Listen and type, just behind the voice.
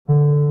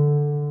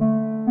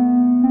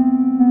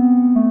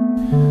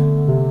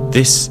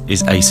This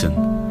is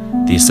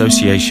ASEN, the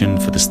Association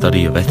for the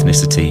Study of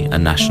Ethnicity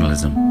and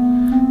Nationalism.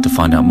 To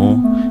find out more,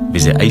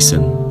 visit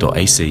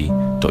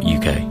asen.ac.uk.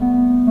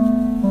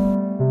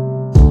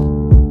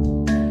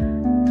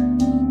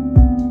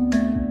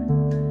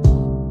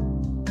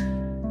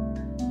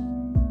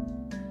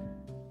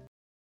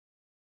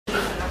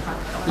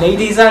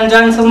 Ladies and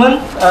gentlemen,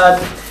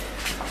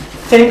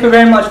 thank you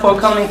very much for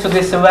coming to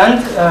this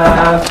event,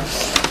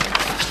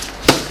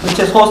 which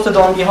is hosted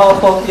on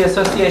behalf of the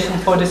Association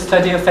for the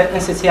Study of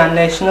Ethnicity and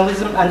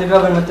Nationalism and the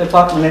Government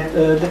Department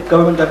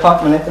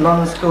at the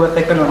London School of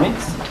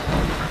Economics.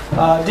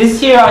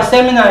 This year our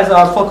seminars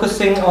are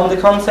focusing on the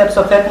concepts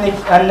of ethnic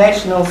and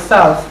national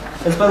self,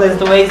 as well as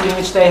the ways in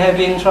which they have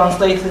been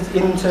translated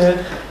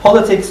into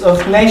politics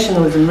of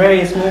nationalism,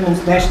 various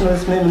movements,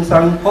 nationalist movements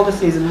and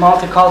policies in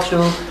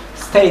multicultural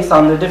states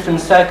under different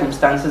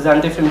circumstances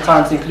and different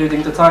times,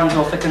 including the times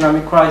of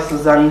economic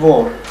crisis and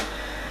war.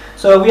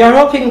 So we are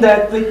hoping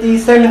that with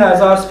these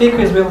seminars our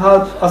speakers will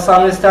help us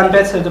understand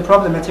better the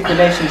problematic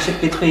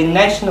relationship between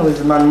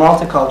nationalism and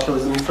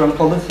multiculturalism from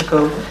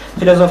political,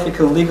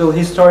 philosophical, legal,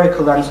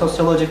 historical and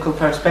sociological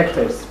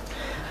perspectives.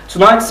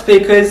 Tonight's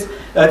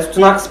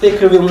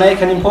speaker will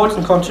make an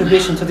important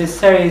contribution to this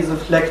series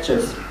of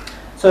lectures.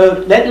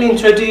 So let me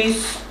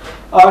introduce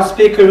our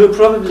speaker, who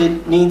probably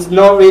needs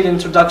no real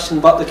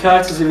introduction, but the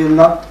courtesy will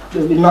not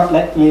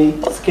let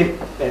me skip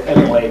it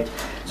anyway.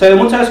 So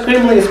Muhtaç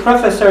Kırımlı is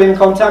professor in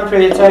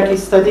contemporary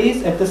Turkish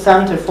studies at the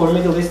Center for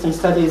Middle Eastern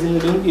Studies in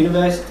Lund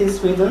University,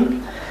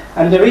 Sweden,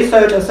 and the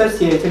research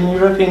associate in the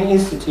European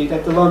Institute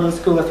at the London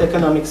School of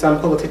Economics and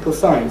Political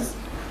Science.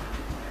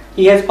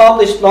 He has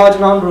published large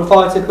number of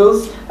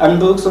articles and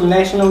books on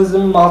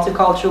nationalism,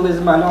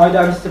 multiculturalism and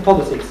identity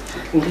politics,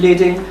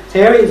 including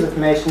Theories of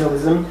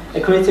Nationalism, a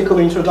critical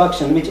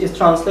introduction, which is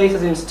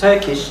translated into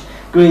Turkish,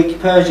 Greek,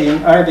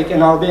 Persian, Arabic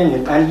and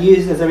Albanian, and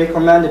used as a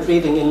recommended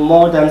reading in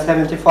more than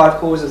 75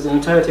 courses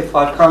in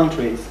 35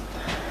 countries.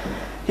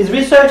 His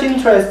research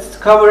interests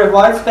cover a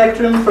wide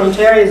spectrum from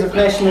theories of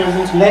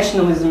nationalism to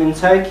nationalism in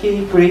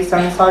Turkey, Greece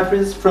and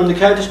Cyprus, from the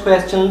Kurdish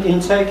question in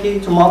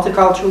Turkey to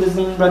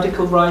multiculturalism,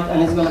 radical right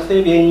and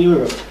Islamophobia in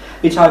Europe,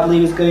 which I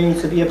believe is going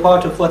to be a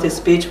part of what his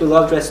speech will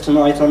address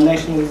tonight on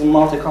nationalism,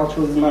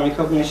 multiculturalism and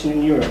recognition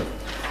in Europe.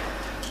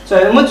 So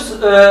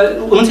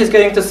Umut is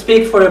going to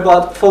speak for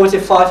about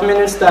 45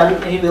 minutes,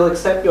 then he will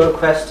accept your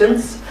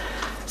questions.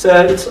 So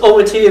it's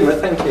over to you, Umut.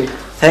 Thank you.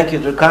 Thank you,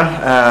 Durkan,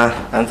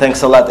 and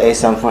thanks a lot,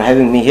 ASEN, for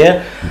having me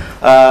here.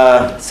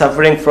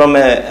 Suffering from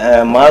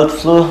a mild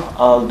flu,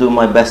 I'll do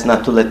my best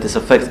not to let this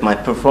affect my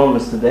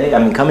performance today. I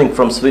mean, coming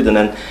from Sweden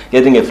and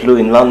getting a flu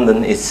in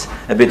London is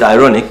a bit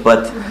ironic,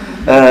 but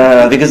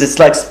because it's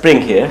like spring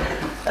here.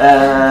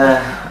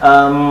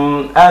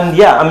 And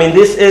yeah, I mean,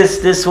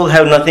 this will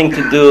have nothing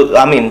to do,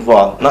 I mean,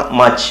 well, not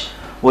much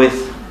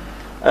with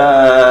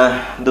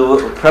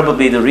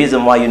probably the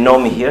reason why you know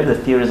me here, the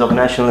theories of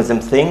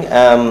nationalism thing.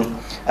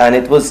 And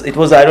it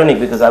was ironic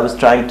because I was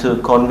trying to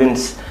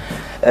convince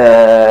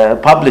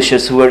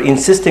publishers who were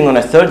insisting on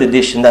a third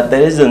edition that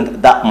there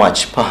isn't that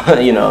much,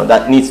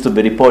 that needs to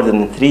be reported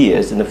in 3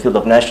 years in the field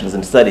of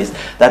nationalism studies,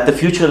 that the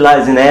future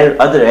lies in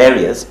other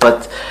areas,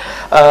 but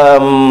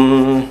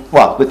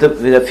with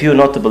a few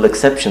notable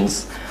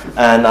exceptions.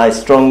 And I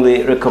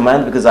strongly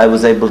recommend, because I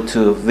was able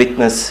to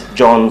witness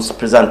John's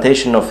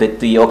presentation of it,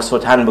 the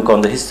Oxford Handbook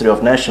on the History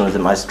of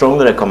Nationalism. I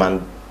strongly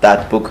recommend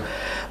that book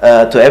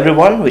to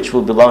everyone, which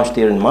will be launched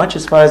here in March,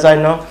 as far as I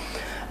know.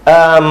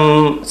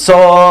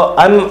 So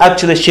I'm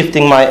actually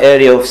shifting my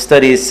area of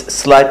studies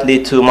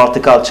slightly to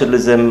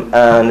multiculturalism,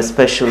 and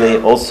especially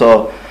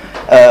also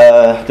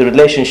the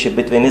relationship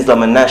between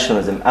Islam and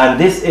nationalism. And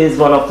this is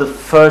one of the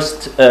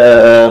first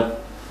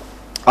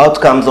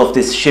outcomes of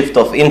this shift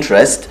of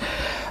interest.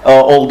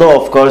 Although,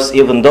 of course,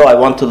 even though I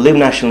want to leave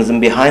nationalism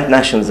behind,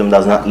 nationalism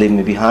does not leave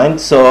me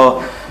behind.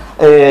 So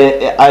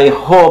I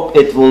hope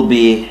it will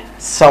be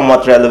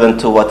somewhat relevant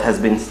to what has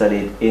been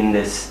studied in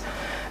this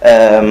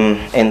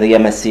in the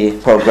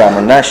MSc program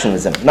on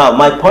nationalism. Now,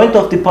 my point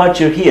of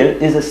departure here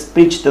is a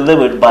speech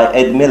delivered by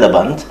Ed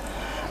Miliband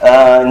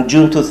in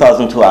June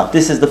 2012.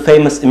 This is the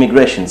famous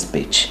immigration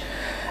speech.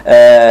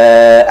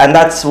 And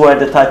that's where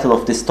the title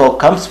of this talk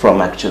comes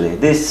from, actually.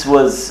 This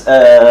was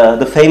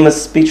the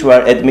famous speech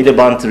where Ed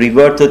Miliband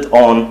reverted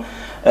on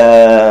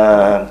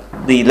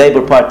the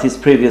Labour Party's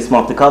previous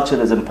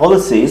multiculturalism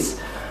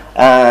policies.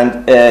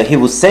 And he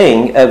was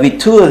saying, we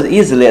too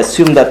easily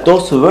assume that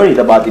those who worried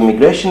about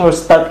immigration were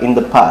stuck in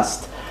the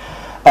past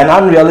and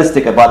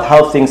unrealistic about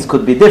how things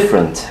could be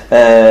different.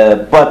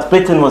 But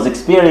Britain was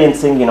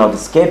experiencing, the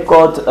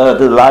scapegoat,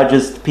 the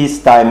largest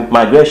peacetime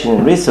migration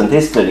in recent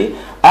history,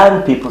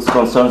 and people's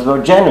concerns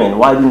were genuine.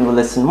 Why didn't we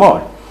listen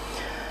more?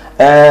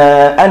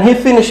 And he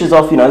finishes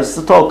off,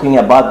 he's talking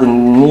about the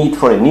need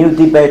for a new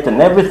debate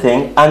and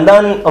everything. And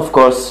then, of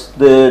course,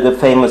 the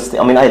famous,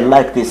 I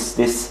like this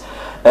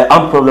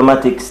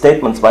unproblematic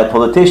statements by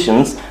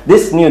politicians.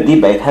 This new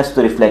debate has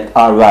to reflect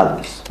our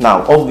values.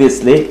 Now,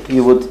 obviously,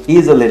 you would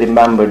easily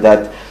remember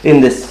that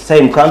in this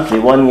same country,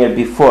 1 year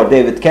before,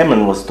 David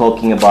Cameron was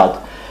talking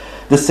about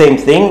the same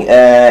thing.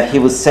 He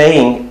was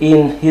saying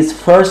in his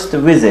first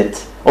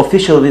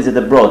official visit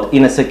abroad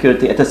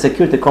at a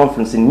security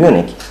conference in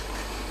Munich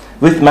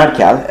with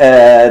Merkel,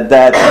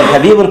 that we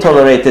have even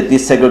tolerated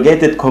these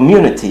segregated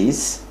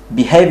communities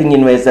behaving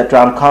in ways that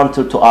run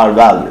counter to our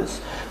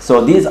values.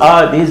 So these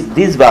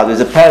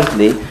values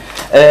apparently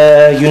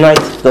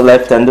unite the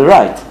left and the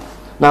right.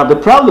 Now the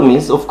problem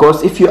is, of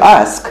course, if you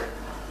ask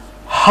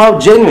how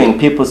genuine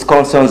people's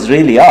concerns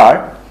really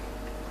are,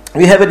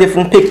 we have a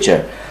different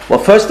picture. Well,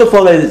 first of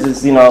all,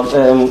 immediately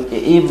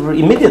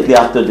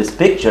after this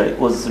picture, it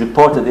was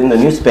reported in the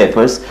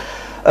newspapers,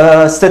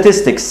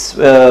 statistics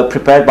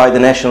prepared by the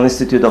National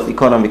Institute of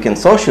Economic and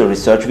Social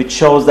Research, which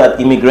shows that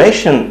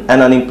immigration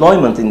and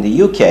unemployment in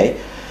the UK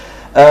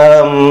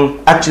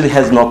actually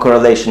has no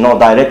correlation, no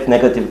direct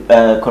negative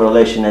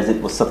correlation as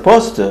it was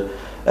supposed to,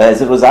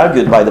 as it was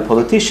argued by the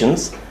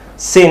politicians,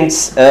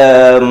 since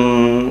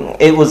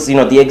it was,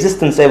 the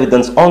existence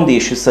evidence on the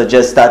issue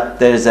suggests that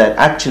there is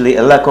actually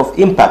a lack of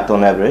impact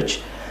on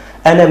average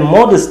and a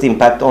modest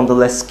impact on the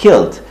less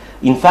skilled.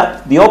 In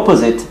fact, the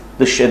opposite,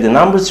 the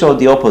numbers show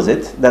the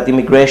opposite, that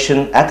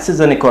immigration acts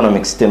as an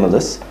economic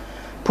stimulus,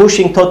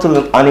 pushing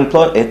total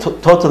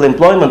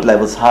employment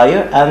levels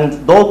higher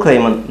and dole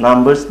claimant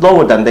numbers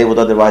lower than they would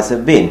otherwise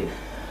have been.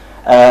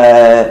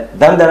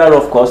 Then there are,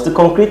 of course, the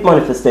concrete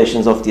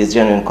manifestations of these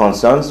genuine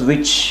concerns,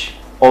 which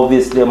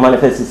obviously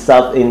manifests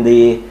itself in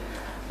the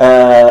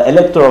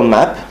electoral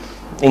map,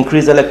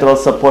 increased electoral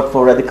support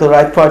for radical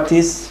right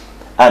parties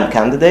and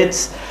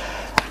candidates,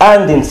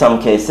 and in some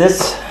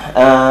cases,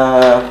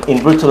 in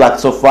brutal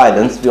acts of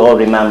violence. We all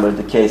remember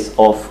the case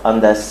of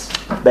Anders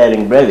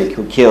Behring Breivik,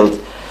 who killed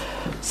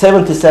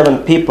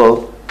 77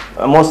 people,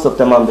 most of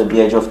them under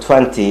the age of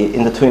 20,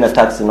 in the twin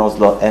attacks in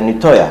Oslo and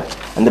Utøya.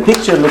 And the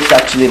picture looks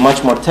actually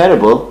much more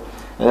terrible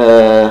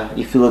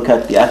if you look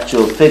at the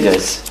actual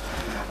figures.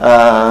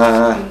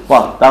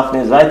 Well, Daphne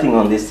is writing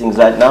on these things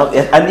right now,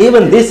 and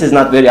even this is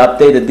not very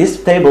updated.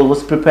 This table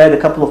was prepared a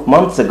couple of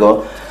months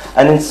ago,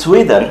 and in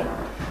Sweden,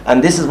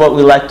 and this is what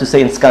we like to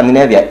say in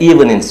Scandinavia,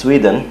 even in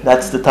Sweden,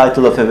 that's the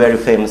title of a very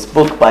famous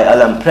book by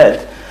Alan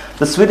Pred,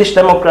 the Swedish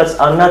Democrats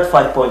are not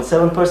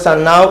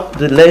 5.7% now.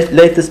 The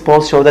latest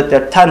polls show that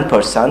they're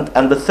 10%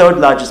 and the third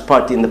largest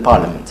party in the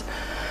parliament.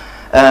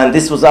 And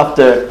this was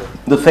after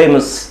the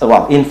famous,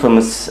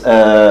 infamous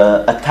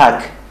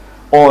attack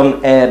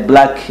on a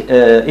black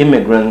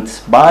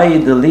immigrant by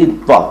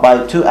by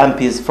two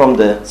MPs from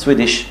the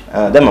Swedish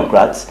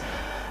Democrats.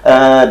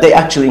 They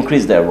actually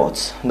increased their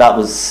votes. That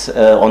was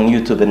on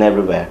YouTube and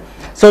everywhere.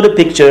 So the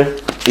picture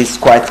is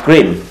quite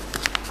grim.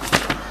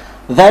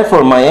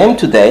 Therefore, my aim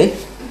today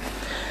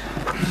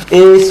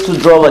is to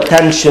draw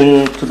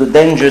attention to the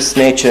dangerous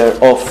nature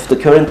of the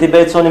current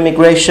debates on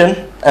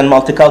immigration and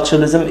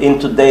multiculturalism in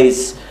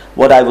today's,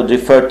 what I would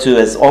refer to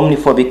as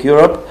omniphobic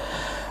Europe,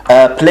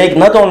 plagued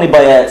not only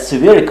by a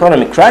severe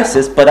economic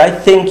crisis, but I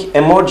think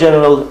a more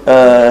general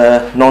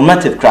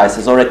normative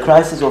crisis, or a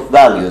crisis of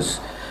values,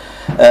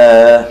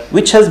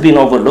 which has been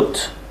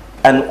overlooked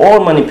and or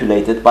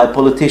manipulated by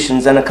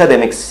politicians and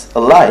academics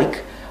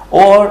alike,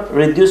 or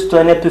reduced to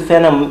an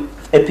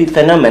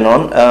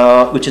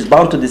epiphenomenon which is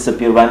bound to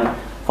disappear when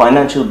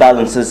financial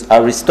balances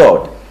are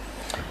restored.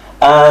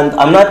 And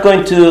I'm not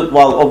going to,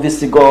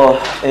 obviously go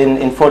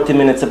in 40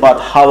 minutes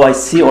about how I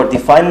see or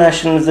define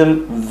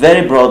nationalism.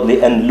 Very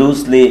broadly and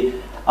loosely,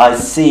 I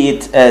see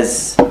it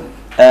as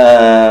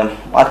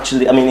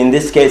in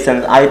this case,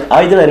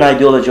 either an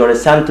ideology or a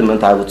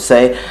sentiment, I would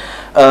say,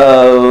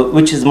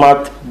 which is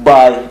marked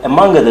by,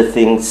 among other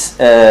things,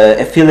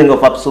 a feeling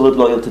of absolute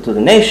loyalty to the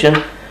nation,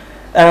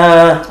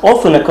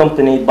 often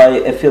accompanied by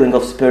a feeling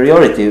of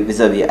superiority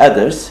vis-à-vis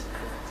others.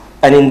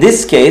 And in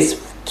this case,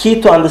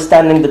 key to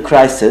understanding the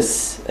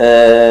crisis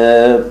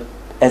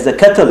as a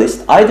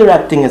catalyst, either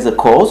acting as a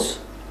cause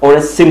or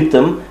a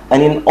symptom,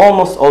 and in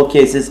almost all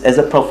cases as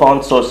a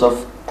profound source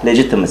of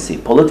legitimacy,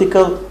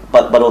 political,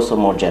 but also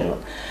more general.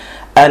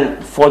 And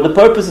for the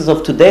purposes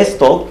of today's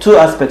talk, two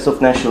aspects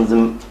of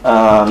nationalism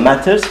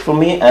matters for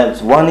me.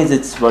 One is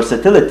its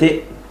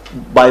versatility,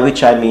 by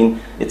which I mean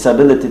its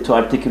ability to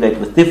articulate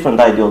with different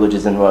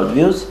ideologies and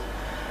worldviews,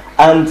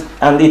 and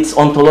its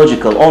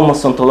ontological,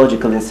 almost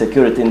ontological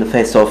insecurity in the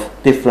face of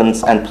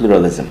difference and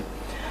pluralism.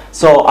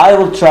 So I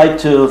will try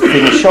to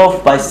finish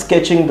off by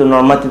sketching the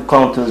normative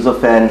contours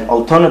of an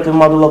alternative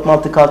model of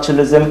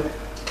multiculturalism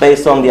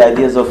based on the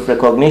ideas of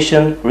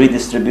recognition,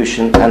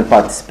 redistribution, and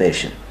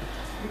participation.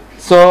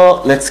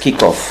 So let's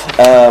kick off.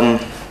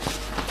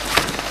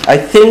 I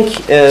think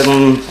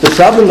the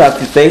problem that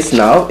we face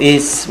now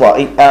is,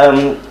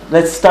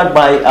 let's start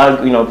by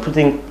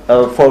putting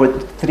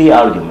forward three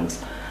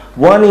arguments.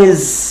 One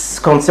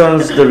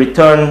concerns the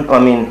return,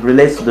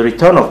 relates to the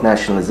return of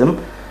nationalism,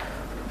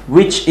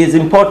 which is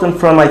important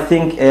from, I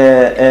think,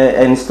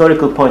 an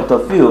historical point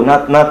of view,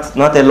 not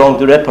a longue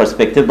durée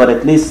perspective, but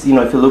at least,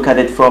 if you look at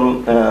it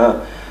from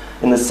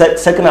in the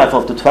second half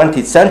of the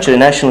 20th century,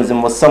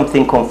 nationalism was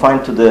something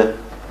confined to the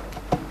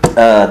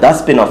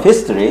dustbin of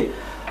history.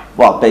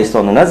 well, based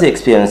on the Nazi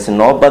experience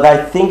and all, but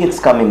I think it's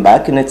coming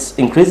back and it's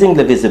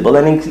increasingly visible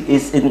and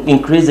is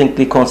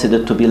increasingly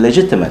considered to be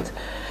legitimate.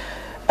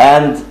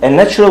 And a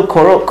natural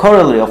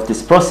corollary of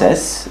this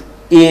process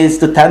is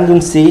the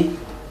tendency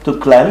to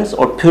cleanse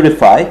or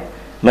purify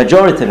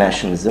majority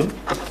nationalism,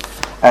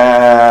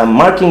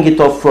 marking it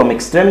off from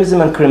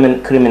extremism and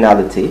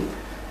criminality,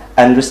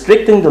 and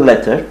restricting the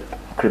latter,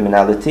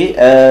 criminality,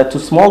 to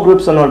small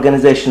groups and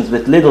organizations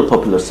with little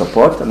popular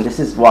support. And this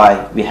is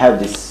why we have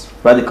this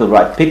radical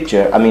right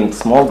picture. I mean,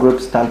 small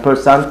groups,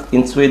 10%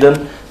 in Sweden,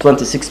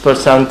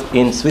 26%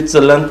 in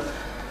Switzerland.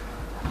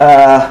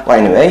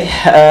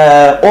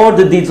 Or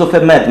the deeds of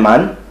a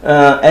madman,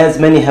 as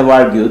many have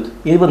argued,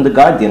 even The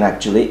Guardian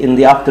actually, in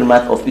the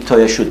aftermath of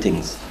Utøya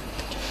shootings.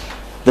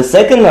 The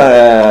second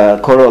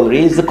corollary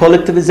is the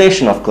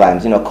collectivization of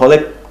crimes,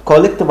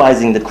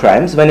 collectivizing the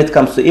crimes when it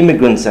comes to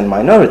immigrants and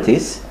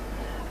minorities,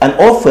 and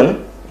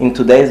often, in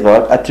today's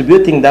world,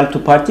 attributing them to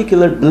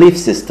particular belief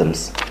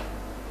systems,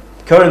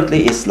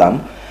 currently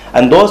Islam,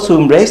 and those who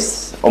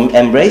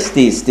embrace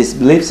these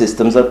belief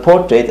systems are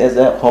portrayed as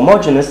a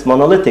homogeneous,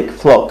 monolithic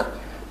flock,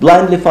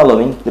 blindly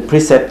following the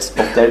precepts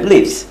of their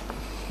beliefs.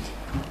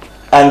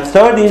 And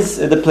third is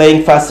the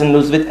playing fast and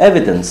loose with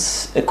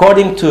evidence.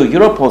 According to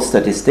Europol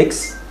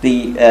statistics,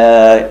 the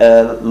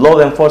law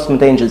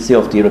enforcement agency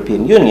of the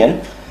European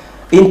Union,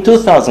 in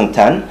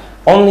 2010,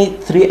 only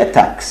 3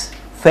 attacks,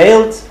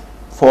 failed,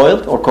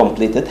 foiled, or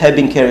completed, have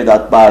been carried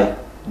out by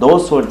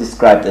those who are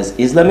described as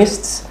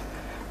Islamists,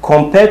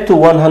 compared to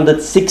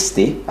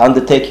 160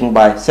 undertaken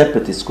by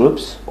separatist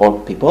groups or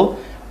people,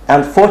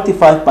 and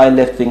 45 by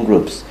left-wing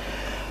groups.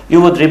 You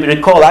would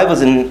recall I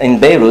was in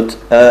Beirut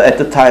at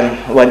the time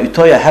when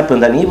Utøya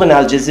happened, and even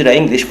Al Jazeera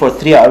English for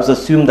 3 hours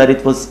assumed that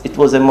it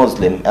was a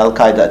Muslim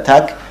Al-Qaeda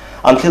attack,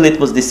 until it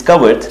was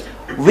discovered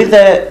with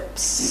a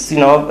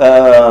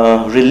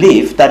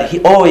relief that he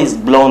always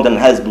blonde and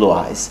has blue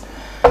eyes.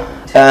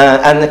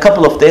 And a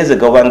couple of days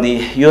ago, when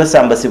the US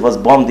embassy was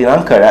bombed in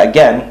Ankara,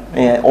 again,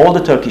 all the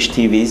Turkish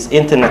TVs,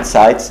 internet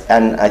sites,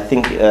 and I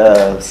think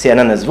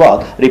CNN as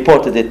well,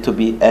 reported it to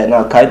be an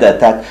Al-Qaeda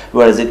attack,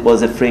 whereas it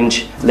was a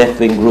fringe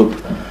left-wing group.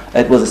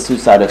 It was a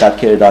suicide attack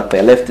carried out by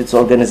a leftist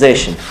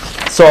organization.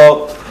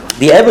 So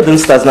the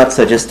evidence does not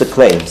suggest the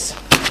claims.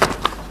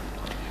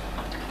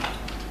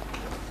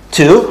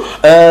 2,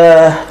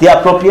 the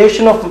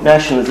appropriation of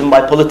nationalism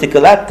by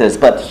political actors.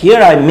 But here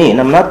I'm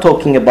not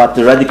talking about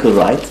the radical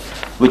right,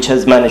 which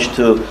has managed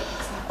to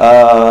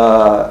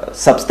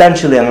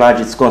substantially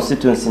enlarge its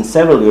constituency in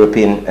several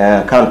European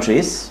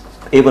countries,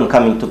 even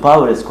coming to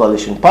power as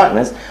coalition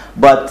partners.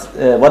 But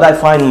what I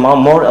find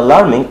more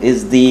alarming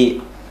is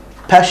the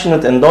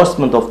passionate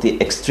endorsement of the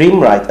extreme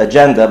right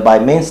agenda by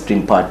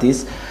mainstream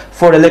parties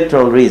for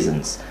electoral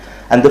reasons,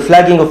 and the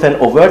flagging of an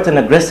overt and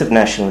aggressive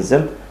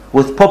nationalism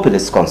with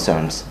populist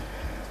concerns.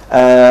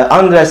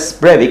 Andres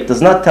Breivik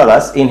does not tell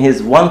us in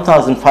his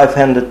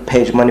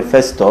 1,500-page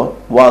manifesto,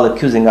 while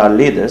accusing our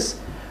leaders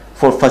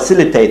for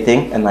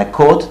facilitating, and I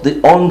quote,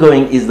 the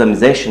ongoing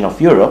Islamization of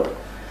Europe,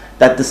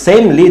 that the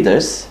same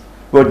leaders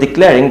were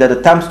declaring that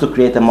attempts to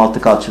create a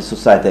multicultural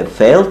society have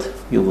failed.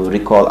 You will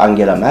recall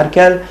Angela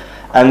Merkel,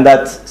 and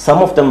that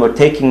some of them were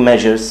taking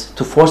measures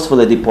to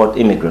forcefully deport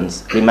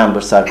immigrants.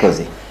 Remember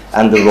Sarkozy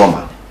and the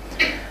Roma.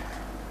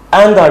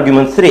 And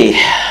argument 3,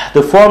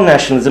 the form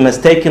nationalism has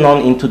taken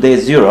on in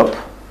today's Europe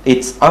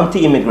its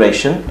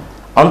anti-immigration,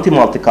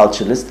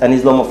 anti-multiculturalist, and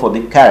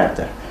Islamophobic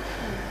character.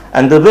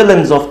 And the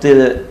villains of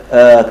the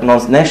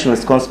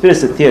nationalist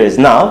conspiracy theories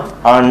now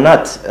are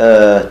not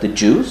the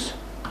Jews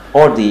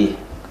or the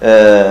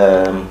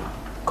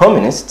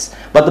communists,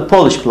 but the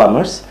Polish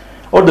plumbers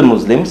or the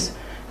Muslims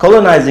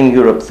colonizing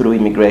Europe through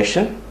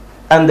immigration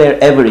and their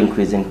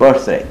ever-increasing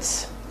birth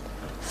rates.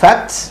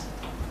 Facts: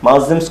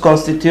 Muslims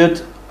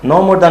constitute no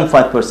more than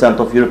 5%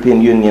 of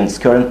European Union's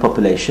current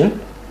population.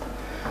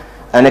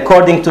 And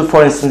according to,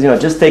 for instance,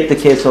 just take the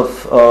case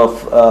of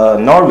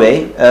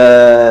Norway,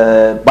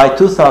 by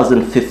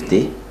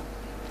 2050,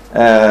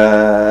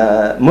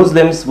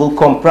 Muslims will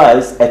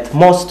comprise at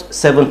most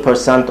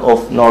 7%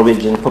 of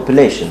Norwegian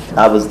population.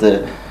 That was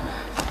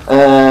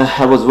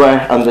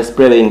where Andres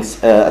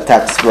Breivik's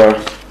attacks were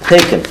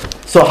taken.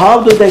 So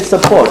how do they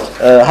support,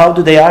 how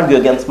do they argue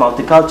against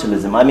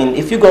multiculturalism? I mean,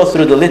 if you go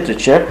through the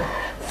literature,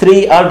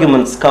 3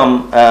 arguments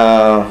come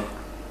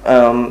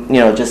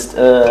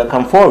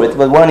come forward.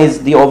 But one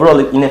is the overall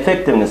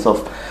ineffectiveness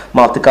of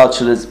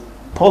multiculturalist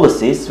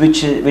policies,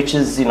 which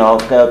is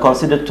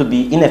considered to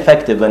be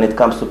ineffective when it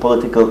comes to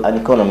political and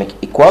economic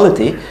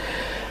equality.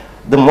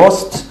 The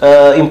most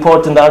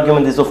important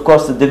argument is, of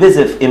course, the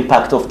divisive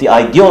impact of the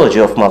ideology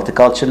of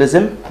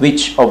multiculturalism,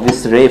 which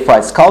obviously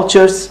reifies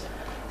cultures,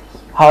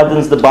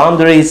 hardens the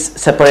boundaries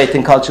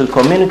separating cultural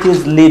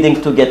communities, leading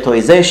to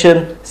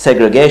ghettoization,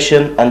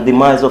 segregation, and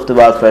demise of the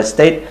welfare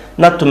state,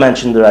 not to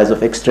mention the rise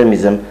of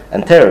extremism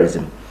and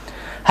terrorism.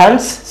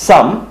 Hence,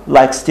 some,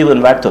 like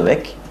Steven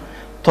Vertovec,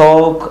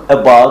 talk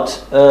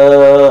about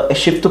a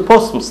shift to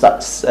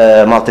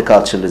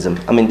post-multiculturalism.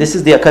 I mean, this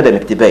is the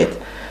academic debate.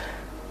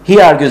 He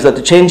argues that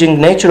the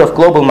changing nature of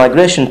global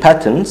migration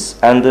patterns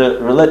and the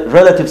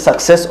relative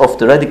success of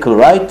the radical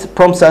right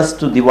prompts us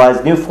to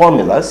devise new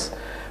formulas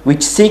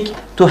which seek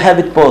to have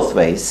it both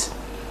ways.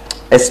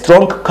 A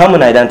strong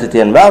common identity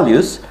and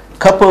values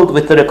coupled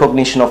with the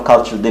recognition of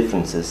cultural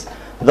differences.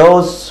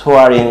 Those who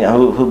are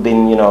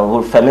who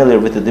are familiar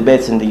with the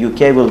debates in the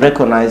UK will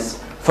recognize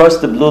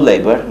first the blue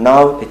Labour,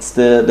 now it's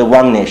the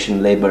one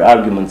nation Labour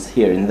arguments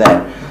here and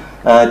there.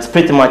 It's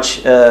pretty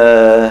much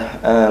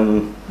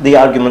the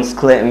arguments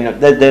claim,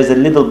 there's a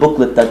little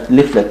booklet, that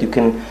leaflet you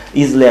can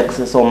easily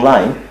access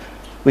online,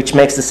 which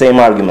makes the same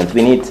argument.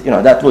 We need,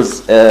 that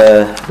was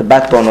the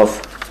backbone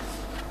of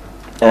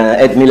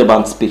Ed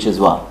Miliband's speech as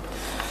well.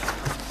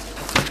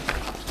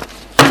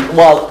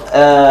 Well,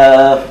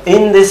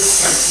 in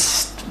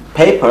this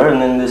paper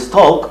and in this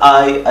talk,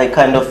 I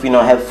kind of,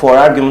 have 4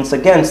 arguments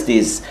against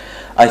these,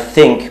 I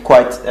think,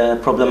 quite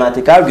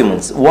problematic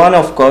arguments. One,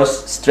 of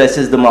course,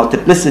 stresses the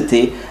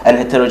multiplicity and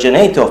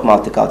heterogeneity of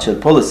multicultural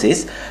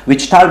policies,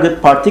 which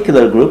target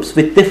particular groups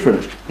with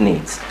different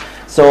needs.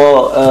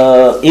 So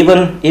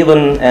even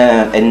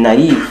a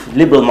naive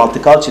liberal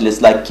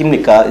multiculturalist like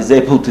Kimlicka is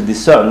able to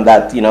discern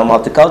that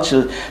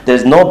multicultural,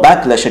 there's no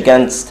backlash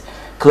against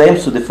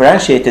claims to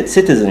differentiated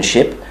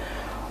citizenship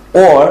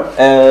or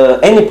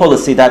any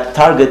policy that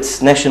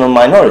targets national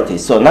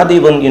minorities. So not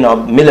even,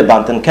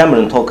 Miliband and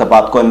Cameron talk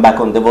about going back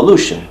on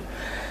devolution.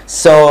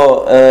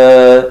 So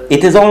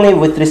it is only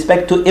with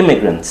respect to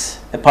immigrants,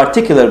 a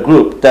particular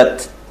group,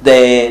 that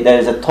there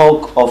is a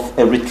talk of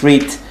a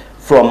retreat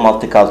from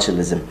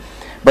multiculturalism.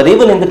 But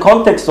even in the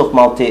context of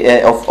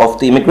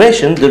the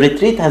immigration, the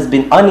retreat has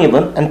been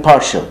uneven and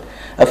partial,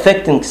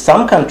 affecting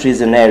some countries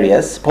and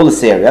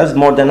policy areas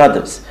more than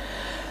others.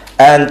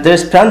 And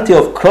there's plenty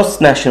of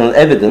cross-national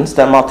evidence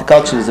that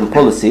multiculturalism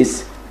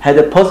policies had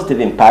a positive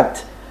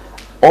impact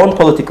on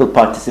political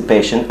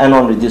participation and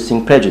on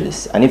reducing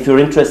prejudice. And if you're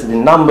interested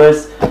in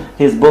numbers,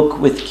 his book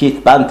with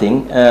Keith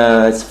Banting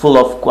is full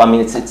of,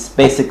 it's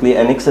basically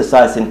an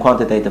exercise in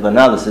quantitative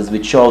analysis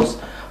which shows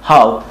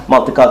how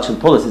multicultural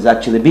policies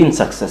actually been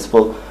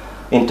successful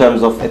in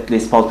terms of at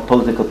least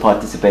political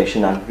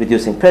participation and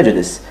reducing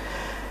prejudice.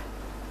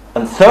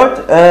 And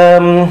third,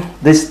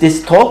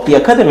 this talk, the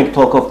academic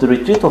talk of the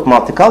retreat of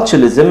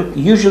multiculturalism,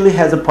 usually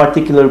has a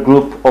particular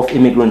group of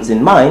immigrants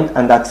in mind,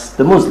 and that's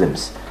the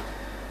Muslims.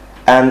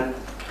 And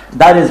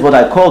that is what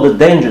I call the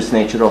dangerous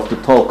nature of the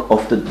talk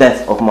of the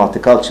death of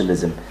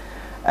multiculturalism.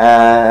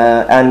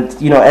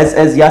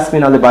 As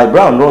Yasmin Alibhai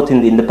Brown wrote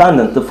in The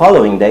Independent the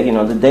following day,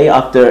 the day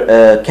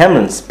after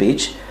Cameron's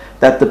speech,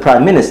 that the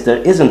Prime Minister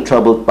isn't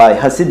troubled by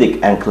Hasidic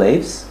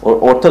enclaves or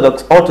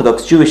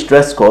Orthodox Jewish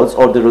dress codes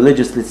or the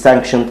religiously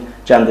sanctioned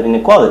gender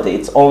inequality.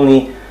 It's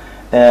only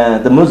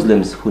the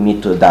Muslims who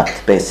need to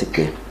adapt,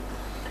 basically.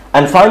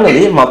 And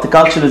finally,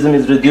 multiculturalism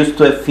is reduced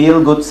to a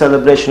feel-good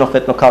celebration of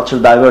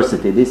ethnocultural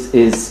diversity. This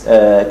is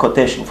a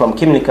quotation from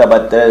Kimlicka,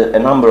 but there are a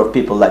number of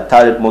people like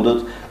Tariq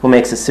Mudud who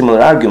makes a similar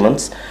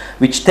arguments,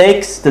 which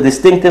takes the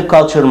distinctive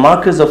cultural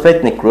markers of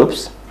ethnic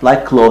groups,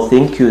 like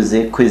clothing,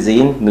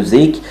 cuisine,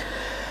 music,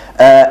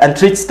 and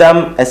treats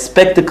them as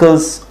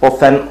spectacles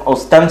of an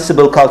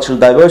ostensible cultural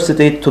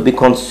diversity to be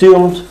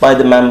consumed by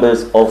the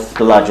members of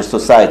the larger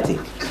society,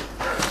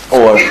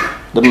 or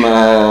the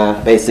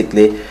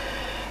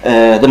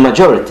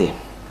majority.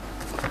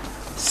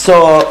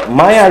 So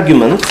my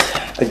argument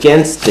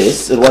against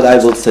this, or what I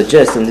will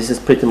suggest, and this is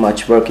pretty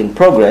much work in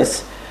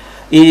progress,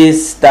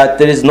 is that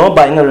there is no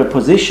binary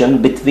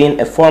position between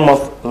a form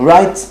of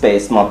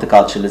rights-based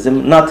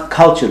multiculturalism, not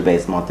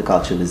culture-based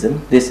multiculturalism.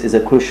 This is a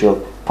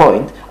crucial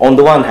point on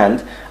the one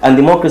hand, and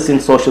democracy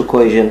and social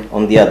cohesion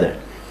on the other.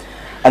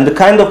 And the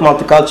kind of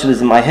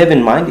multiculturalism I have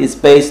in mind is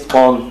based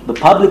on the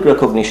public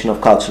recognition of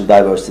cultural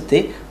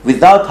diversity,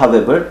 without,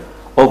 however,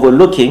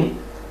 overlooking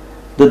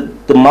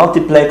the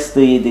multiplex,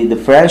 the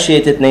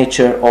differentiated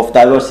nature of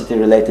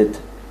diversity-related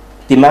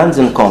demands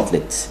and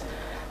conflicts.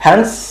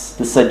 Hence,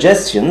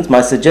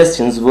 my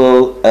suggestions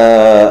will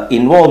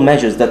involve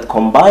measures that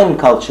combine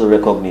cultural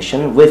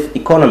recognition with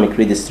economic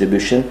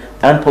redistribution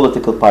and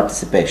political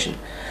participation.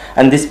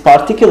 And this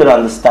particular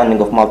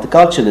understanding of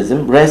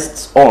multiculturalism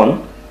rests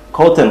on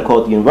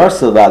quote-unquote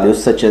universal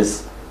values such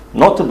as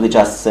notably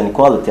justice and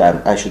equality,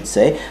 I should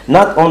say,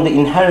 not on the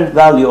inherent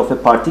value of a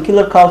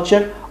particular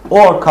culture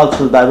or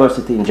cultural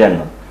diversity in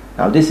general.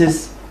 Now, this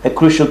is a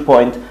crucial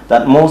point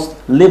that most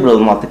liberal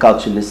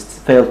multiculturalists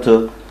fail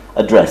to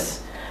address.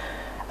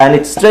 And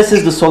it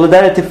stresses the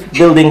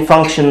solidarity-building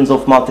functions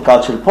of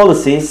multicultural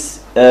policies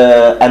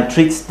and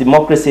treats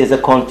democracy as a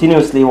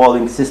continuously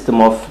evolving system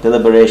of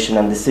deliberation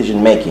and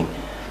decision-making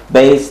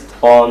based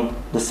on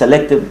the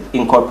selective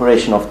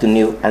incorporation of the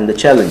new and the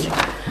challenging.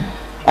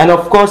 And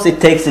of course, it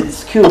takes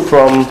its cue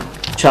from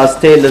Charles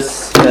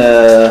Taylor's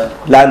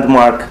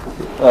landmark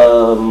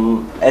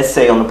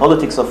essay on the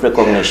politics of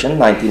recognition,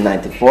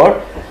 1994,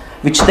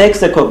 which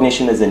takes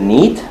recognition as a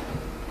need.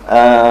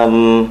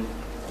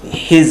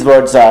 His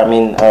words are,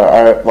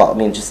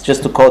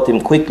 just to quote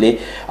him quickly,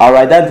 our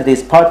identity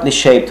is partly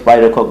shaped by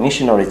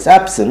recognition or its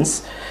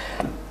absence,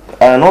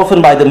 and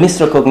often by the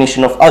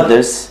misrecognition of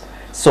others,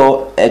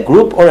 So a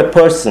group or a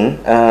person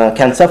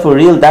can suffer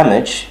real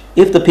damage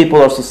if the people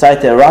or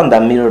society around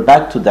them mirror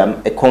back to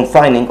them a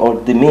confining or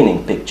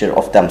demeaning picture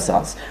of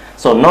themselves.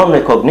 So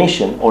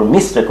non-recognition or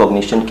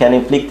misrecognition can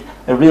inflict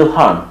a real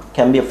harm,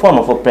 can be a form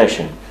of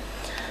oppression.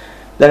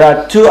 There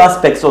are two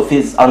aspects of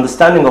his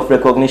understanding of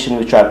recognition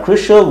which are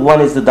crucial.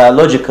 One is the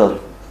dialogical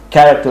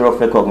character of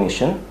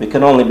recognition. We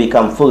can only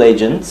become full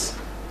agents,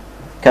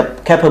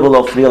 capable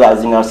of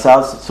realizing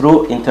ourselves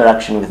through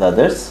interaction with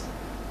others,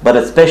 but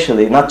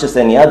especially not just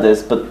any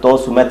others, but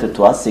those who matter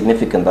to us,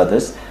 significant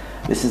others.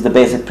 This is the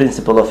basic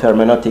principle of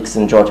hermeneutics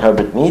in George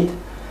Herbert Mead.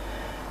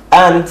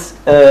 And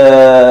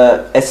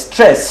a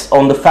stress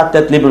on the fact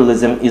that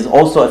liberalism is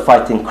also a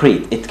fighting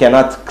creed. It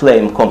cannot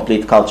claim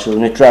complete cultural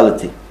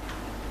neutrality.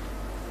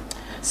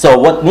 So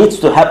what needs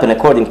to happen,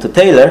 according to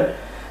Taylor,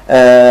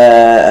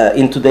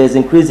 in today's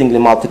increasingly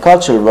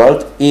multicultural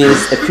world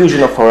is a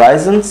fusion of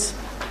horizons,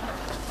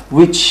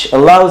 which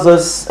allows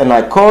us, and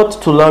I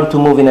quote, to learn to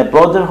move in a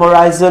broader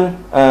horizon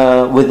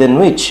within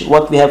which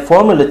what we have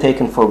formerly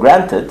taken for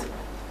granted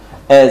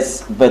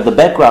as the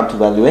background to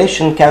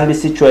valuation can be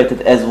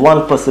situated as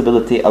one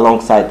possibility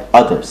alongside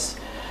others.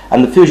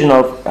 And the fusion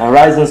of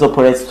horizons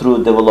operates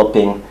through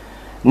developing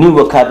new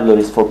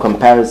vocabularies for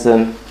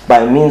comparison,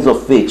 by means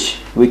of which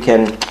we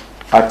can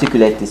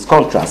articulate these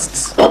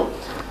contrasts.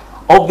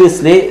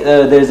 Obviously,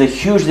 there is a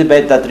huge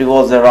debate that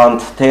revolves around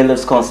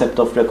Taylor's concept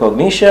of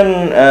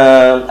recognition,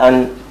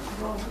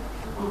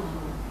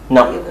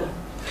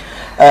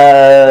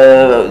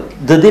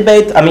 the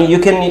debate, I mean, you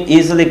can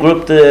easily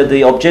group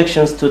the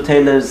objections to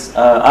Taylor's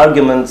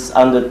arguments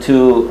under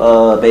two,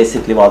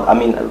 basically, well, I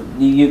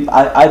mean,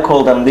 I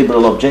call them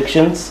liberal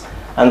objections,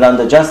 and then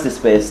the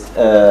justice-based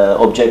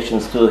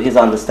objections to his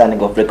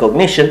understanding of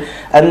recognition.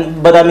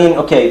 But I mean,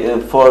 okay,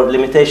 for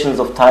limitations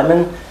of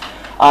time,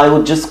 I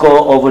would just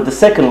go over the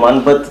second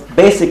one, but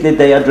basically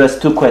they address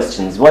two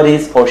questions. What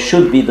is or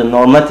should be the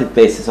normative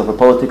basis of a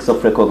politics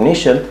of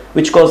recognition,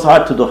 which goes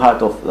hard to the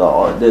heart of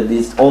all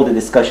the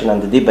discussion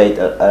and the debate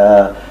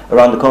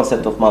around the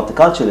concept of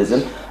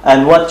multiculturalism,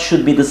 and what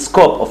should be the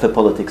scope of a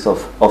politics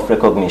of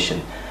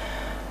recognition.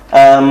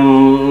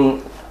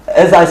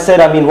 As I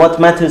said, I mean, what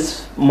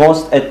matters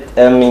most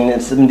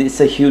it's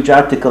a huge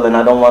article, and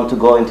I don't want to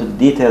go into the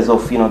details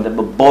of, the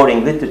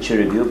boring literature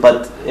review,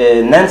 but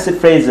Nancy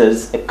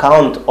Fraser's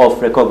account of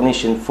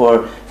recognition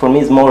for me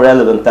is more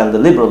relevant than the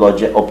liberal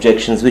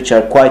objections, which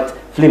are quite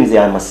flimsy,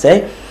 I must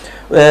say.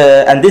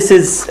 And this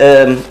is,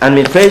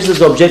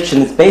 Fraser's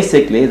objection is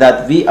basically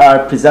that we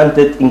are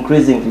presented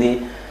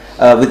increasingly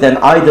with an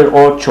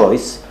either-or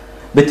choice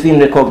between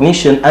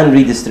recognition and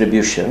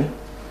redistribution.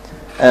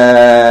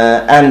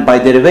 And by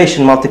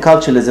derivation,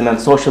 multiculturalism and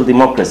social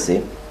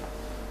democracy.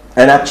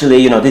 And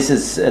actually, this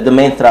is the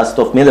main thrust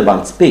of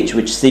Miliband's speech,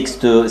 which seeks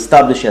to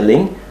establish a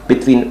link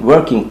between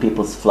working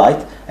people's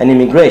flight and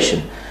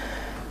immigration.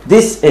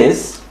 This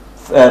is,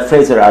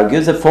 Fraser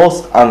argues, a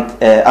false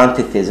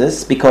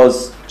antithesis,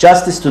 because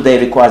justice today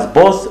requires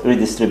both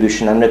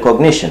redistribution and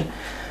recognition.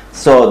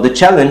 So the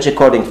challenge,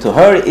 according to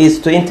her, is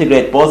to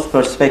integrate both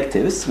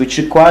perspectives, which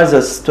requires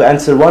us to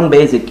answer one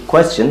basic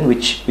question,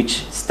 which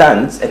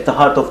stands at the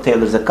heart of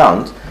Taylor's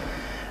account.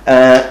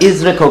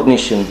 Is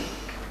recognition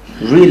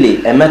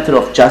really a matter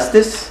of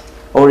justice,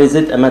 or is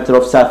it a matter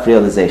of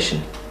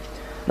self-realization?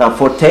 Now,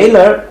 for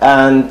Taylor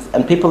and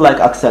people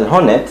like Axel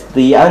Honneth,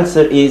 the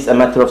answer is a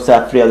matter of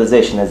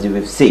self-realization, as you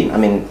have seen. I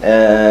mean,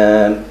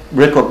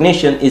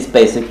 recognition is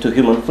basic to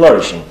human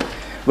flourishing.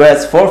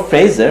 Whereas for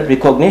Fraser,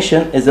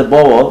 recognition is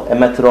above all a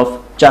matter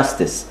of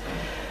justice.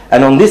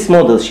 And on this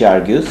model, she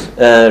argues,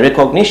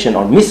 recognition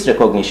or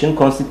misrecognition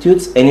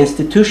constitutes an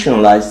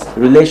institutionalized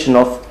relation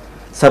of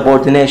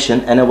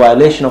subordination and a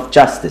violation of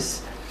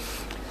justice.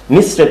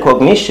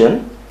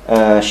 Misrecognition,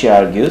 she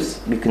argues,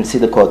 you can see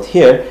the quote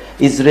here,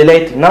 is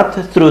related not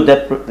through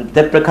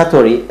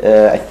deprecatory,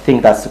 I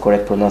think that's the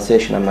correct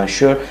pronunciation, I'm not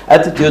sure,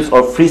 attitudes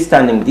or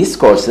freestanding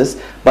discourses,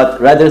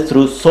 but rather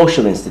through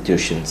social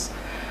institutions.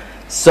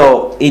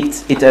 So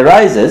it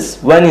arises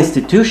when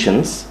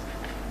institutions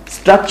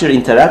structure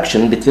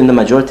interaction between the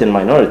majority and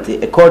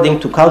minority according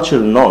to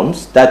cultural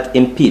norms that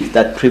impede,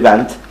 that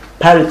prevent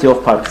parity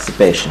of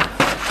participation.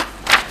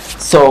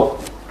 So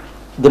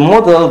the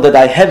model that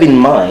I have in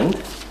mind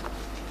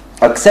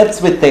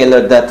accepts with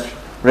Taylor that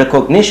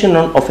recognition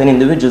of an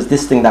individual's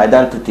distinct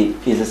identity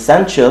is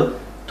essential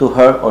to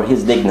her or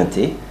his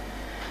dignity.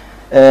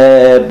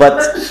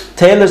 But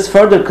Taylor's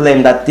further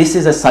claim that this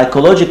is a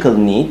psychological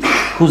need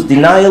whose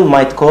denial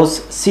might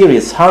cause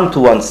serious harm to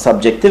one's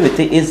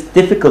subjectivity is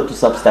difficult to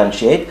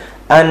substantiate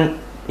and,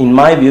 in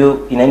my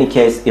view, in any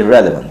case,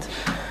 irrelevant.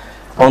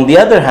 On the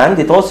other hand,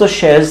 it also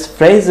shares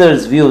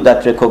Fraser's view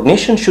that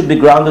recognition should be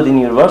grounded in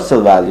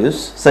universal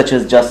values, such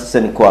as justice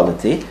and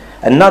equality,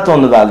 and not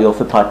on the value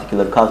of a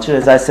particular culture,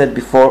 as I said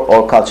before,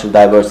 or cultural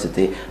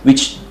diversity,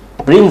 which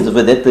brings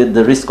with it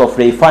the risk of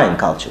reifying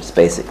cultures,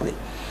 basically.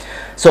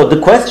 So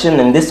the question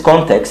in this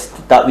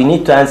context that we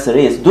need to answer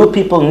is, do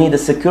people need a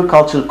secure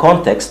cultural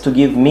context to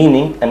give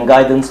meaning and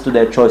guidance to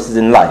their choices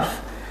in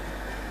life?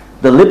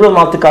 The liberal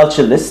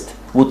multiculturalist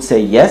would say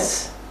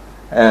yes,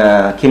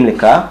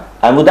 Kimlica,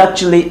 and would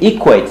actually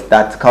equate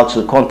that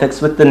cultural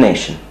context with the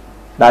nation.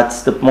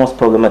 That's the most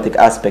problematic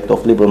aspect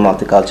of liberal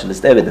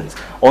multiculturalist evidence.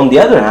 On the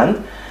other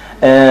hand,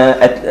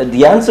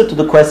 the answer to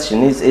the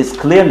question is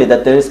clearly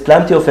that there is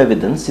plenty of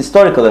evidence,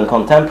 historical and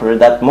contemporary,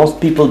 that most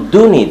people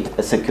do need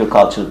a secure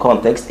cultural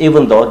context,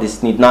 even though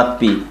this need not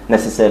be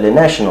necessarily a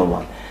national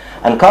one.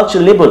 And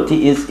cultural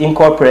liberty is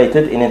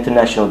incorporated in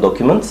international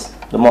documents.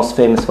 The most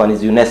famous one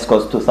is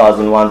UNESCO's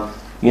 2001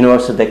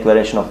 Universal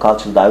Declaration of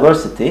Cultural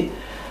Diversity,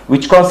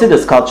 which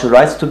considers cultural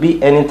rights to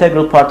be an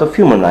integral part of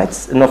human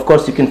rights. And of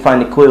course, you can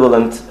find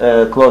equivalent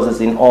clauses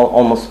in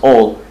almost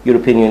all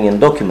European Union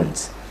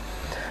documents.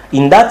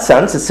 In that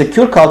sense, a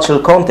secure cultural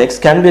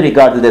context can be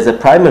regarded as a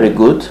primary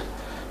good,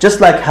 just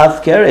like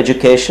healthcare,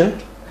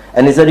 education,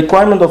 and is a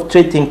requirement of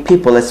treating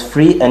people as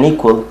free and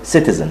equal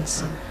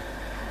citizens.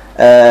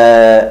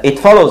 It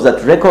follows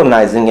that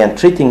recognizing and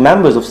treating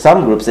members of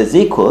some groups as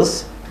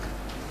equals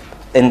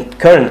in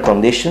current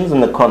conditions in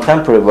the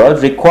contemporary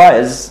world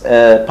requires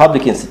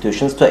public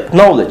institutions to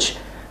acknowledge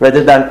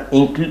rather than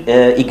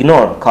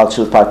ignore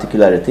cultural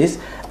particularities,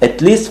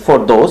 at least for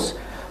those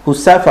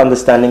whose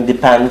self-understanding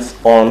depends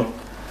on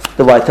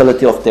the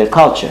vitality of their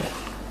culture.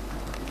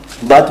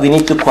 But we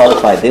need to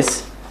qualify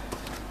this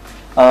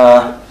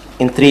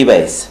in three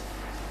ways.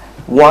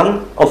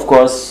 One, of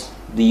course,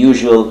 the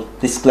usual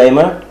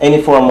disclaimer: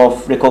 any form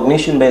of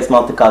recognition-based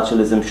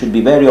multiculturalism should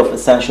be wary of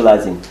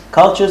essentializing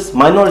cultures,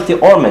 minority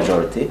or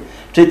majority,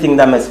 treating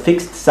them as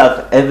fixed,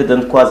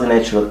 self-evident,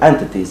 quasi-natural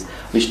entities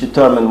which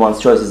determine one's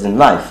choices in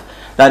life.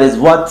 That is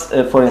what,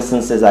 for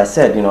instance, as I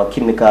said,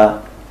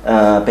 Kimlica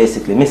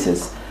basically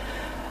misses.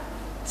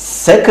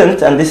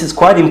 Second, and this is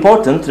quite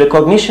important,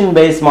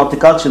 recognition-based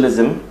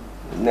multiculturalism,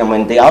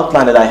 the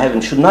outline that I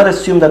have, should not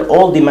assume that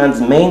all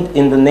demands made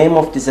in the name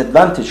of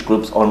disadvantaged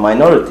groups or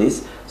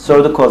minorities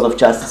serve the cause of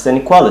justice and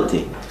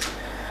equality.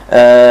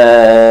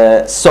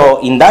 So,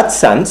 in that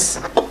sense,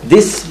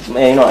 this,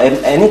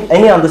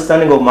 any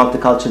understanding of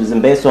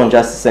multiculturalism based on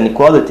justice and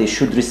equality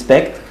should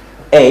respect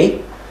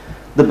A,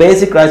 the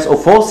basic rights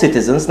of all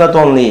citizens, not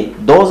only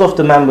those of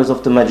the members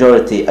of the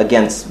majority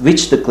against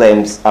which the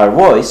claims are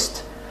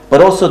voiced,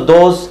 but also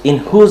those in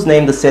whose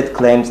name the said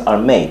claims are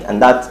made.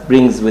 And that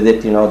brings with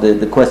it,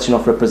 the question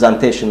of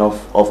representation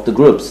of the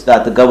groups,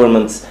 that the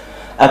governments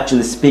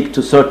actually speak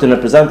to certain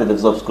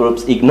representatives of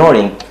groups,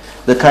 ignoring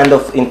the kind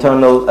of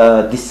internal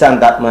dissent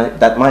that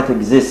might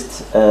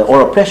exist,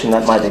 or oppression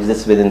that might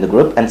exist within the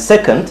group. And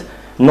second,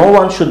 no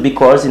one should be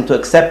coerced into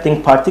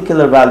accepting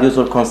particular values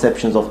or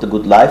conceptions of the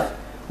good life,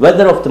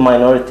 whether of the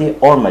minority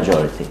or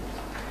majority.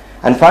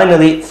 And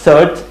finally,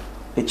 third,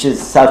 which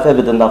is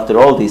self-evident after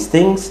all these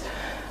things,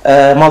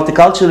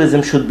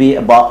 multiculturalism should be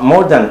about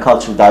more than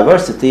cultural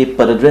diversity,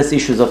 but address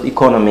issues of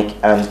economic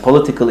and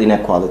political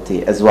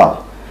inequality as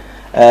well.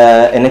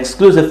 An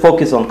exclusive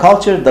focus on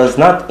culture does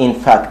not, in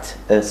fact,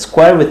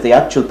 square with the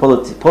actual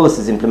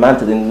policies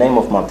implemented in the name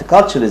of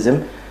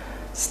multiculturalism.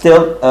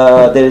 Still,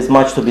 there is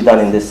much to be done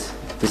in this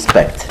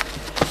respect.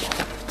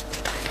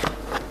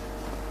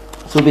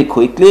 To be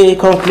quickly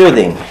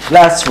concluding,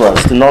 last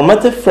words. The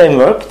normative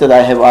framework that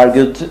I have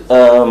argued,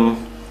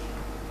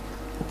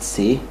 let's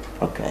see,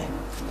 okay,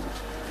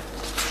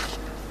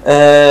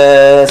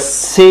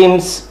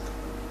 seems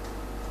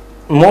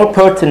more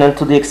pertinent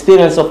to the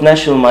experience of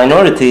national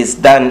minorities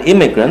than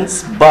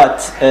immigrants,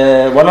 but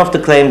one of the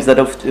claims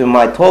of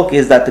my talk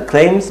is that the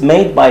claims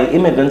made by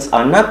immigrants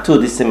are not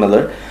too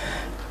dissimilar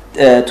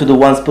to the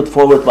ones put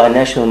forward by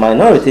national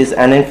minorities,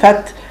 and in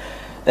fact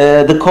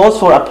the calls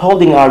for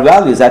upholding our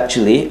values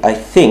actually, I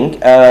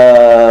think,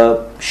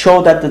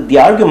 show that the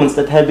arguments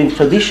that have been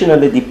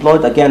traditionally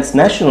deployed against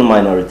national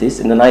minorities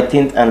in the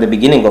 19th and the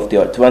beginning of the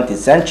 20th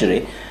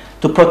century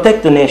to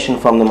protect the nation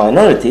from the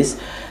minorities,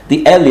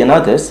 the alien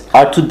others,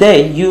 are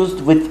today used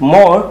with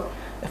more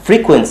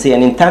frequency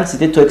and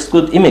intensity to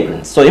exclude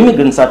immigrants. So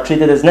immigrants are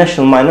treated as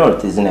national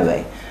minorities in a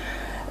way.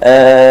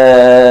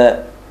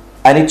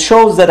 And it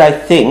shows that I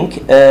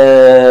think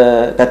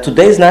that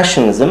today's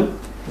nationalism,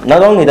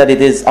 not only that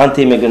it is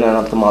anti-immigrant and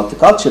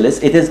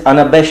anti-multiculturalist, it is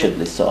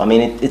unabashedly so. I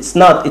mean, it's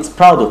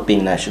proud of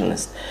being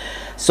nationalist.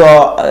 So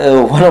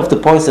one of the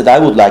points that I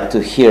would like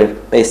to here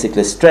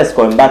basically stress,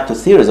 going back to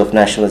theories of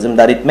nationalism,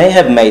 that it may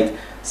have made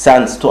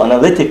sense to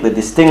analytically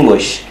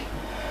distinguish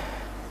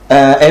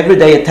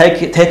everyday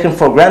taken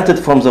for granted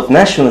forms of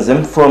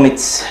nationalism from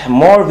its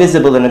more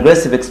visible and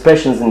aggressive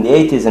expressions in the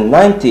 80s and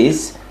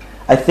 90s.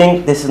 I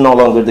think this is no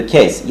longer the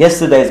case.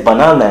 Yesterday's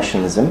banal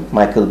nationalism,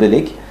 Michael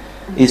Billig,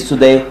 is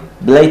today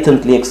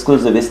blatantly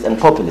exclusivist and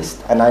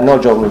populist. And I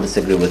know John will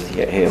disagree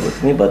here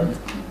with me, but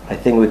I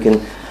think we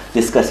can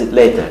discuss it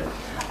later.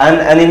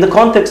 And in the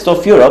context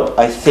of Europe,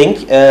 I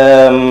think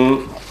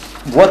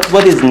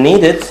what is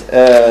needed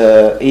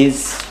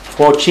is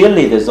for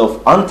cheerleaders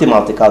of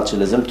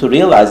anti-multiculturalism to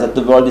realize that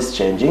the world is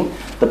changing,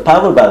 the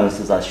power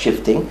balances are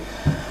shifting,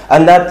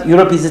 and that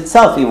Europe is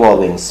itself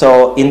evolving.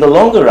 So in the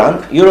longer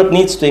run, Europe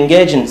needs to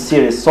engage in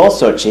serious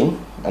soul-searching,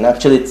 and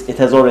actually it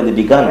has already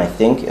begun, I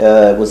think.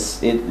 That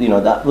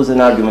was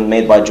an argument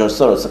made by George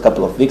Soros a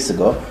couple of weeks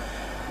ago.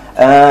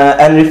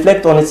 and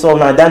reflect on its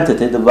own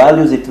identity, the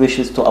values it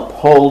wishes to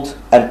uphold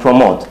and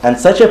promote. And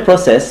such a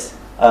process,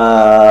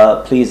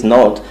 please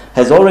note,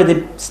 has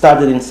already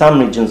started in some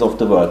regions of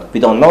the world. We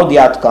don't know the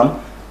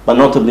outcome, but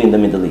notably in the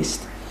Middle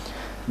East.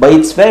 By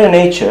its very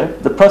nature,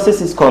 the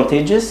process is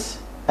contagious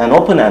and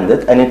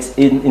open-ended, and it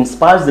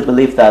inspires the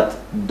belief that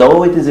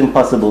though it is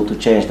impossible to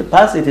change the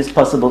past, it is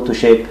possible to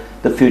shape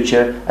the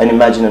future and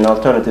imagine an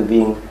alternative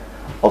being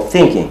of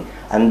thinking.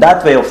 And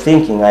that way of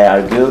thinking, I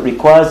argue,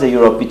 requires a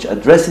Europe which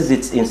addresses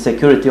its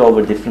insecurity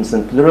over difference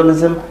and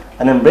pluralism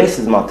and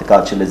embraces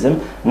multiculturalism,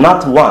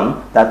 not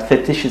one that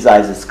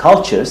fetishizes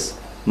cultures,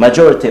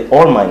 majority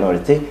or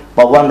minority,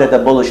 but one that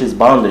abolishes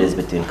boundaries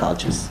between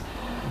cultures.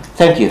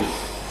 Thank you.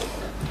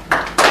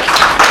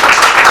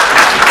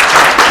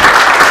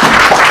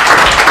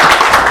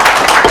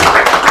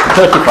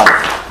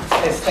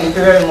 Yes, thank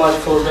you very much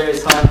for a very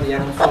timely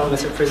and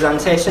informative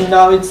presentation.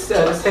 Now it's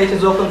the stage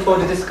is open for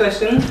the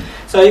discussion,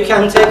 so you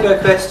can take your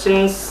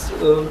questions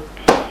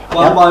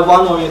one by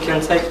one, or you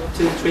can take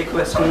 2-3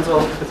 questions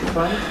all at a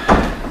time.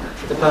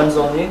 Depends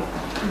on you.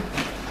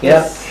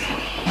 Yes,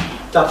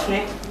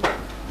 Daphne.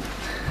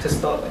 To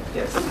start with,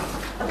 yes.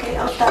 Okay,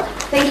 I'll start.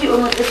 Thank you,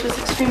 Umut. This was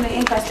extremely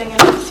interesting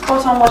and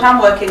spot on what I'm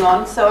working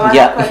on. So I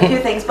have quite a few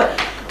things, but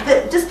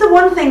just the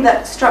one thing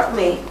that struck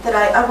me that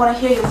I want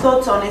to hear your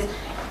thoughts on is,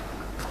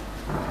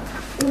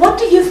 what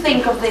do you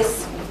think of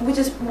this, which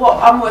is what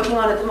I'm working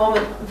on at the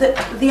moment?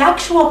 The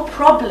actual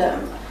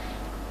problem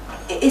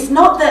is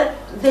not that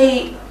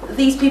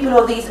these people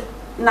or these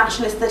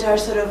nationalists that are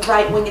sort of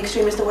right-wing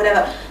extremists or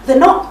whatever, they're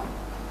not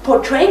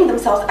portraying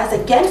themselves as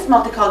against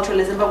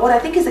multiculturalism, but what I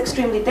think is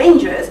extremely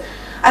dangerous,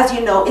 as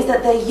you know, is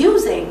that they're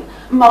using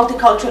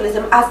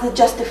multiculturalism as the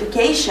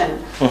justification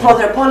for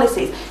their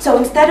policies. So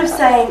instead of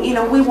saying, you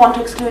know, we want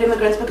to exclude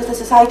immigrants because the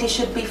society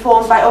should be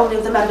formed by only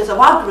the members of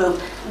our group,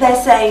 they're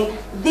saying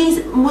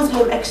these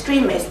Muslim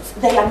extremists,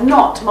 they are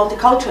not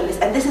multiculturalists,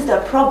 and this is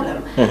their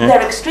problem.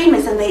 They're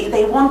extremists, and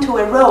they want to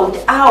erode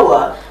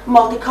our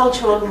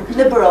multicultural,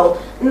 liberal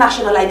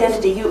national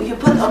identity. You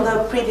put on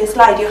the previous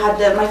slide, you had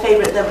my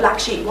favorite, the black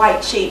sheep,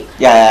 white sheep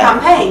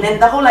campaign, and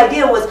the whole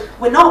idea was,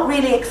 we're not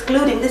really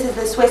excluding, this is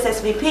the Swiss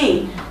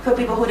SVP, for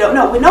people who don't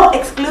know, we're not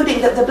excluding,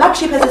 the black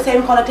sheep has the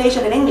same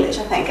connotation in English,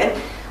 I think, and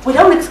we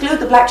don't exclude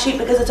the black sheep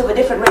because it's of a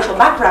different racial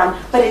background,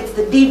 but it's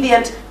the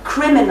deviant,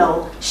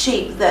 criminal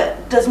sheep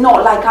that does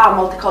not like our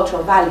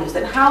multicultural values.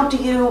 And what do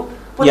you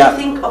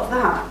think of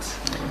that?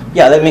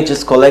 Yeah, let me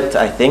just collect,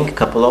 I think, a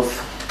couple of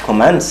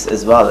comments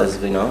as well, as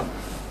we know.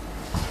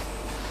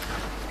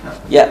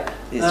 Yeah.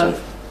 I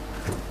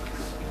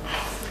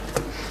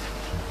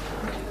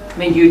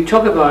mean, you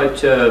talk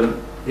about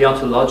the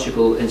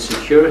ontological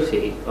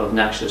insecurity of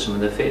nationalism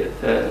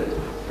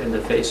in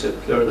the face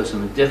of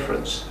pluralism and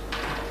difference.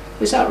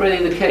 Is that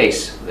really the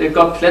case? They've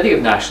got plenty of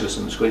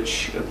nationalisms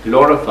which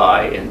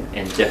glorify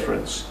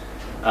indifference,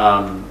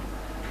 and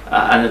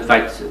in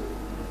fact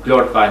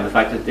glorifying the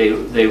fact that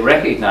they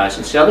recognize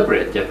and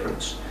celebrate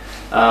difference.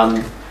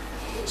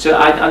 So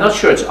I'm not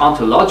sure it's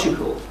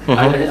ontological.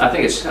 I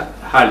think it's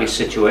highly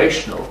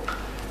situational.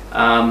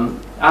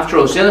 After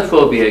all,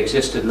 xenophobia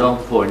existed long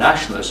before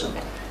nationalism,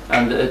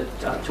 and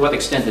to what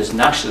extent is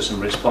nationalism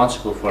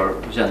responsible for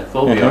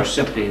xenophobia, or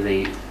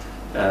simply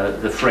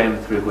the frame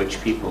through which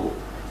people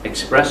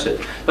express it?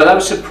 But I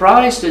was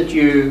surprised that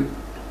you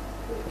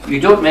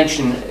don't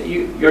mention,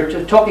 you're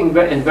talking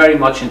in very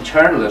much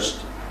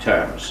internalist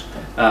terms,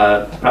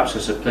 perhaps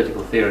as a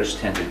political theorists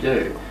tend to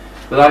do,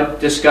 without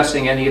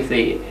discussing any of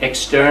the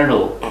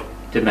external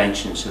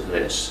dimensions of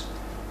this.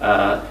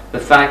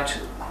 The fact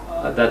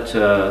that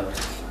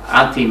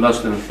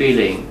anti-Muslim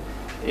feeling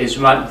is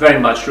very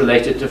much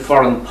related to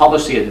foreign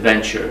policy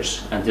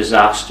adventures and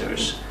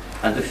disasters,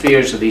 and the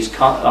fears of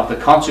the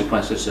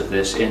consequences of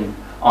this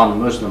on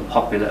Muslim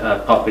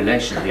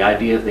population, the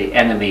idea of the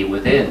enemy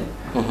within.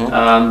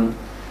 And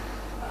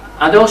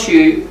also,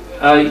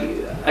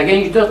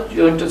 again, you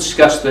don't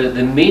discuss the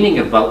meaning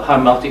of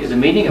the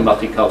meaning of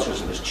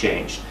multiculturalism has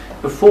changed.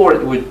 Before,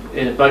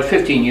 about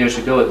 15 years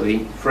ago, it would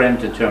be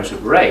framed in terms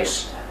of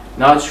race.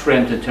 Now it's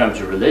framed in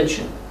terms of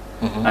religion.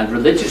 And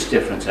religious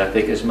difference, I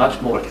think, is much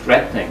more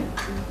threatening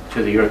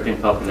to the European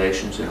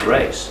populations than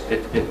race.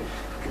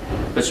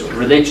 Because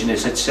religion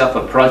is itself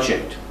a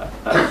project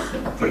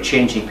for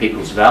changing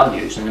people's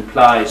values, and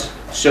implies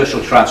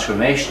social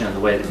transformation in the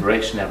way that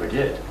race never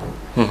did.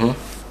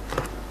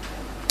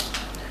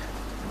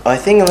 I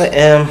think,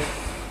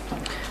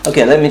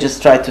 okay, let me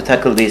just try to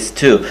tackle these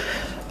two.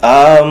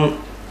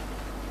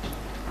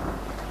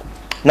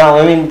 Now,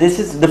 I mean,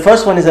 the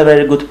first one is a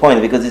very good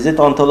point, because is it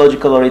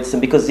ontological or it's,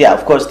 because, yeah,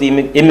 of course, the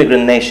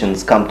immigrant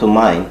nations come to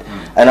mind.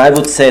 And I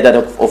would say that,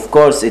 of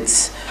course,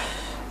 it's,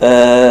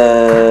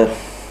 well,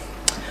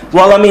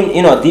 I mean,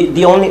 you know,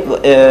 the only,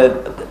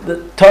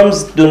 the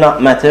terms do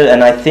not matter,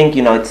 and I think,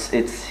 you know,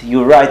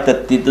 you're right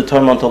that the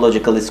term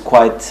ontological is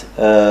quite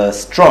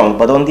strong.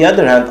 But on the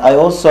other hand,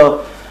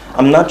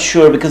 I'm not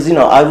sure, because, you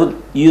know, I would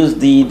use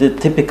the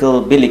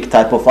typical Billig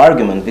type of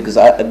argument, because,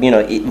 you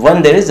know,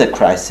 when there is a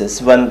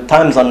crisis, when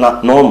times are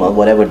not normal,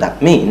 whatever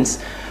that means,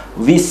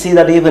 we see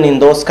that even in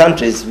those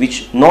countries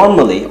which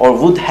normally or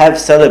would have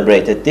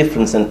celebrated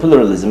difference and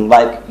pluralism,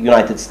 like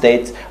United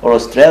States or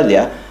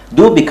Australia,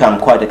 do become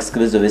quite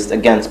exclusivist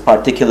against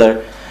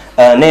particular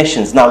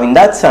nations. Now, in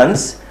that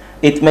sense,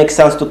 it makes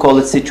sense to call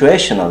it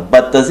situational.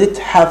 But does it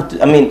have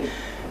to, I mean,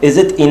 is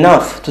it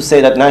enough to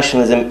say that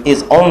nationalism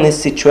is only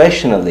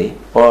situationally,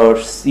 or,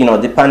 you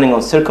know, depending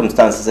on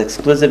circumstances,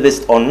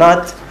 exclusivist or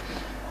not?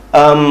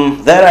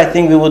 There I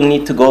think we would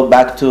need to go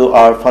back to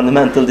our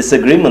fundamental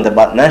disagreement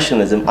about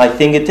nationalism. I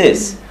think it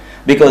is.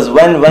 Because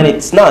when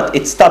it's not,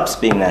 it stops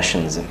being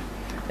nationalism.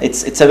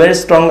 It's a very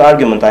strong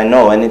argument, I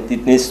know, and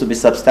it needs to be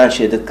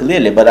substantiated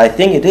clearly, but I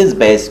think it is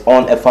based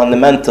on a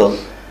fundamental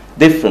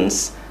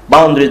difference,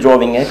 boundary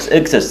drawing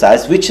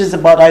exercise, which is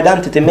about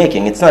identity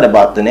making. It's not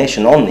about the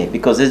nation only,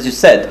 because as you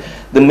said,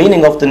 the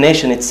meaning of the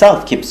nation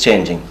itself keeps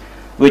changing,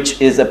 which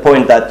is a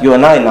point that you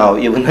and I now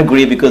even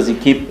agree, because you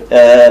keep,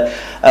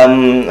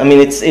 I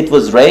mean, it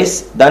was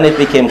race, then it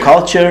became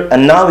culture,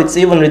 and now it's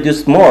even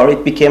reduced more,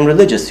 it became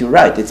religious. You're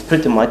right, it's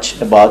pretty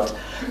much about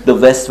the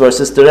West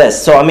versus the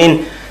rest. So, I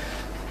mean,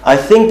 I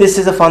think this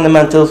is a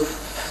fundamental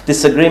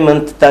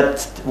disagreement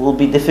that will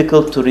be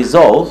difficult to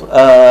resolve,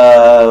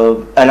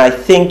 and I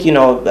think, you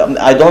know,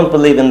 I don't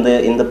believe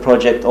in the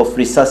project of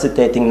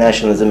resuscitating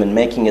nationalism and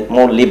making it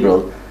more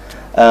liberal,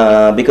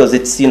 because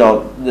it's, you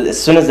know,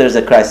 as soon as there's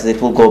a crisis, it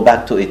will go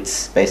back to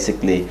its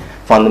basically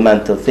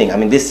fundamental thing. I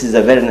mean, this is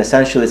a very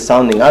essentialist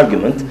sounding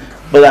argument,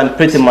 but I'm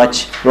pretty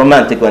much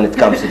romantic when it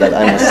comes to that,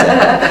 I must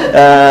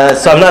say.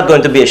 So I'm not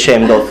going to be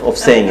ashamed of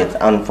saying it,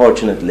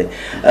 unfortunately.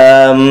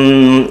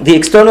 The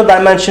external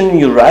dimension,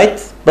 you're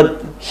right,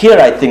 but here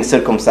I think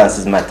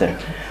circumstances matter.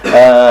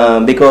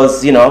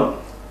 Because, you know,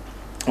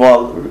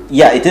 well,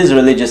 yeah, it is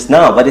religious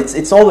now, but it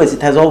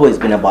has always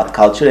been about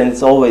culture, and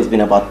it's always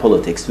been about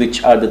politics,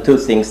 which are the two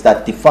things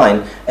that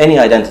define any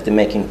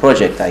identity-making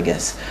project, I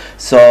guess.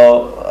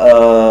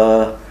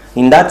 So,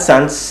 in that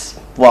sense,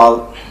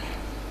 well,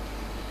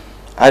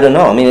 I don't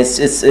know. I mean,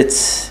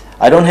 it's.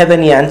 I don't have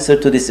any answer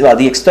to this. Well,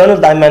 the external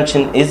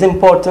dimension is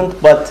important,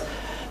 but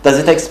does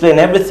it explain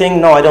everything?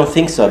 No, I don't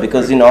think so.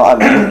 Because, you know, I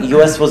mean,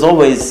 U.S. was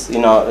always, you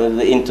know,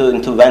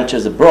 into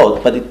ventures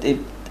abroad, but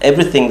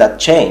everything that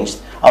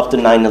changed after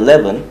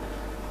 9/11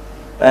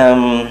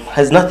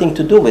 has nothing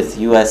to do with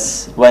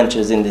U.S.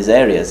 ventures in these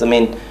areas. I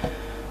mean,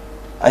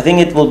 I think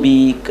it will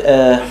be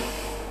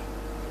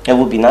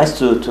nice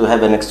to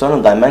have an external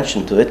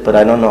dimension to it, but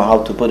I don't know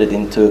how to put it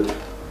into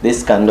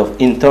this kind of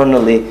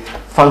internally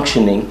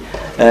functioning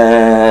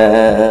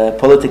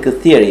political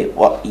theory.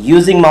 Well,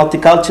 using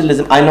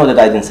multiculturalism, I know that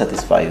I didn't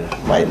satisfy you,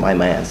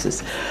 my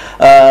answers.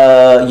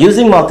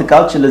 Using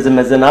multiculturalism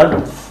as an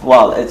argument,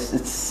 well,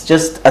 it's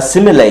just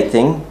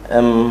assimilating.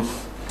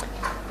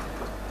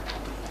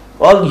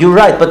 Well, you're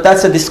right, but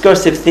that's a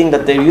discursive thing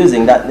that they're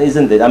using, that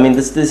isn't it? I mean,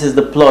 this is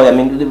the ploy. I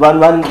mean,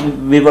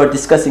 when we were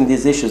discussing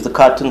these issues, the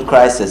cartoon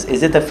crisis,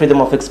 is it a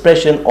freedom of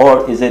expression,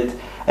 or is it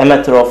a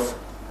matter of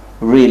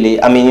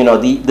really, I mean, you know,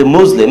 the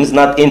Muslims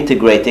not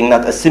integrating,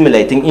 not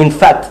assimilating, in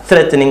fact,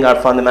 threatening our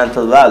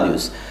fundamental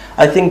values?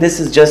 I think this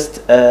is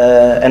just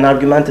an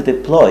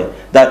argumentative ploy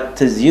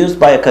that is used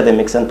by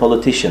academics and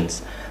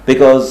politicians.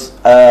 Because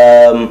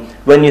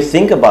when you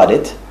think about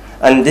it,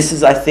 and this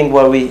is, I think,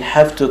 where we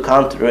have to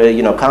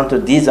counter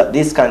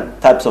these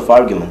types of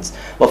arguments.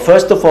 Well,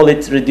 first of all,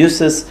 it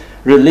reduces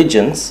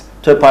religions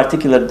to a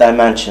particular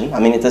dimension.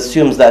 I mean, it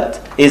assumes that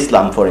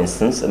Islam, for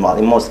instance, well,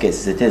 in most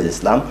cases it is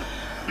Islam,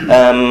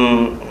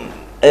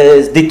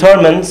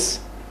 determines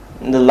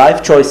the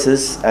life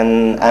choices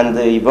and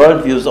the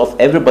worldviews of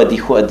everybody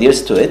who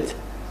adheres to it.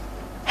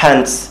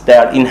 Hence, they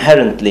are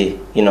inherently,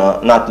 you know,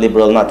 not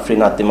liberal, not free,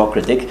 not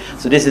democratic.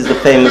 So this is the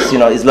famous, you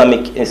know,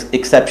 Islamic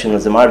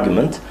exceptionalism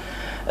argument.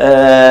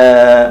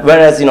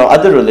 Whereas, you know,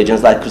 other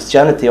religions like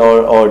Christianity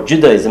or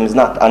Judaism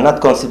are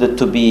not considered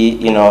to be,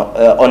 you know,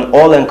 an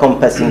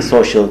all-encompassing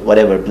social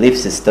whatever belief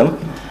system.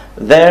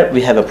 There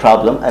we have a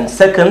problem. And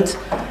second,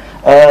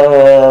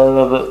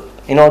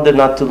 in order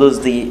not to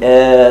lose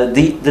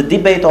the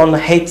debate on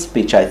hate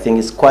speech, I think,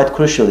 is quite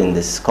crucial in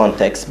this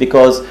context,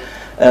 because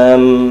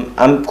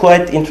I'm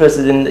quite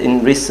interested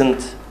in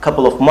recent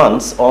couple of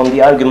months on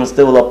the arguments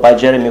developed by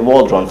Jeremy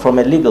Waldron from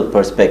a legal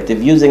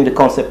perspective, using the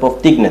concept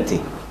of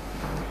dignity.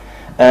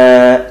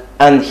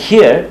 And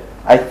here,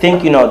 I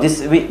think, you know,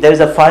 there's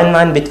a fine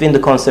line between the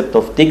concept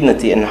of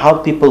dignity and how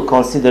people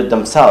consider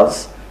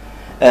themselves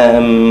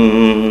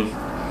to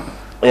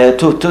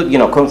you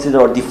know, consider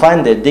or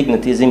define their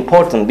dignity is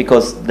important,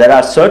 because there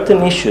are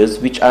certain issues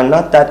which are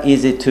not that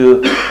easy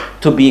to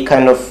be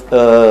kind of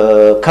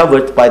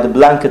covered by the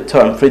blanket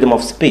term freedom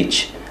of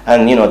speech,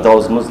 and, you know,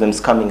 those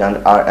Muslims coming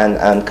and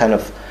kind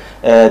of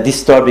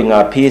disturbing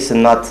our peace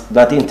and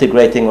not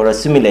integrating or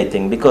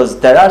assimilating,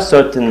 because there are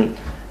certain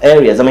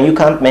areas. I mean, you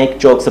can't make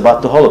jokes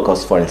about the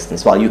Holocaust, for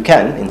instance. Well, you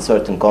can in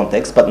certain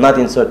contexts, but not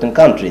in certain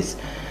countries.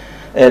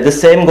 The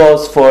same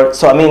goes for,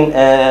 so I mean,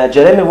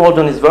 Jeremy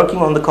Waldron is working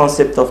on the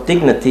concept of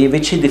dignity,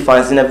 which he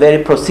defines in a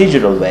very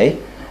procedural way.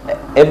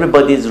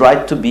 Everybody's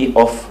right to be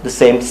of the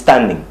same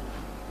standing.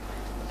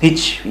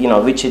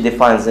 which he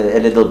defines a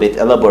little bit,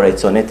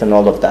 elaborates on it and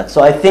all of that.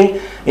 So I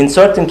think in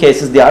certain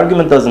cases the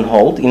argument doesn't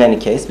hold in any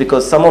case,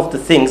 because some of the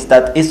things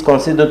that is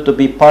considered to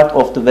be part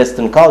of the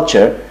Western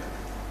culture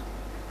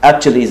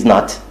actually is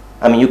not.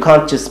 I mean, you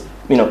can't just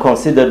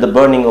consider the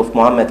burning of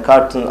Muhammad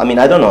cartoon. I mean,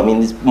 I don't know. I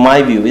mean,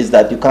 my view is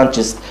that you can't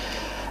just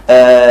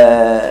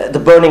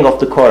the burning of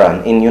the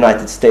Quran in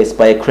United States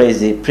by a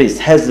crazy priest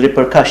has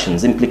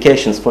repercussions,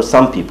 implications for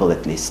some people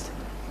at least.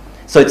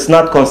 So it's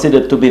not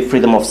considered to be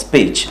freedom of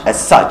speech as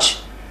such.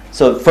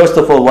 So first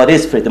of all, what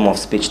is freedom of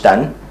speech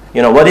then?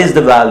 What is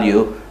the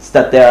value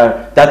that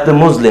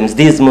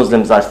these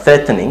Muslims are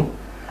threatening?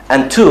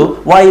 And two,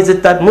 why is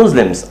it that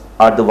Muslims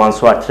are the ones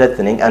who are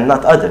threatening and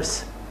not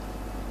others?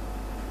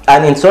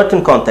 And in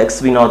certain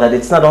contexts, we know that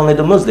it's not only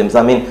the Muslims.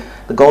 I mean,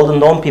 the Golden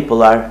Dawn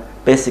people are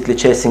basically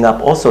chasing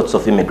up all sorts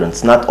of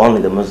immigrants, not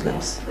only the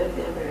Muslims.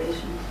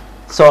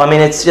 So, I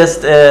mean, it's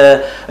just,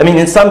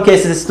 in some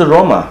cases it's the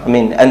Roma,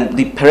 and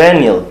the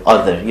perennial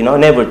other,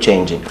 never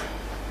changing.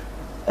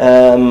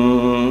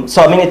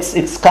 So, I mean,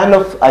 it's kind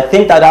of, I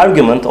think that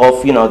argument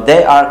of,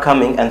 they are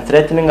coming and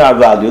threatening our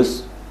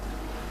values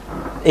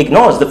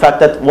ignores the fact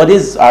that what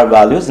is our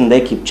values, and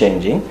they keep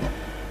changing.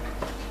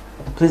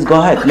 Please go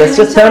ahead. Let's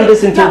just turn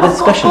this into a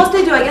discussion. Of course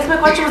they do. I guess my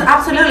question was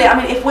absolutely. I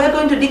mean, if we're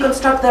going to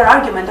deconstruct their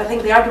argument, I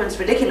think the argument's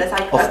ridiculous.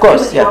 I agree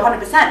with you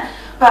 100%.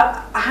 But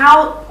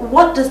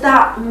what does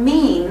that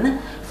mean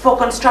for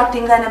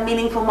constructing then a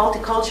meaningful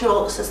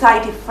multicultural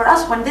society for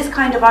us when this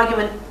kind of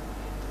argument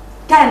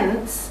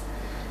tends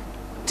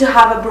to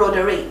have a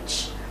broader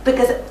reach?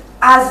 Because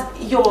as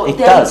your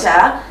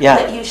data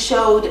that you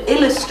showed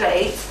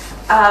illustrates,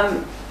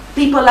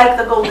 people like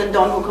the Golden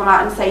Dawn who come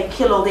out and say,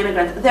 kill all the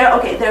immigrants,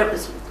 they're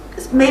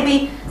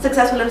maybe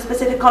successful in a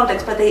specific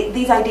context, but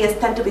these ideas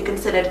tend to be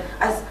considered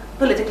as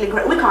politically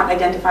correct. We can't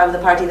identify with a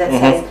party that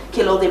says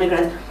kill all the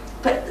immigrants,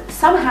 but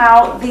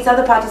somehow these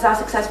other parties are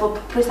successful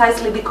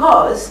precisely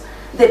because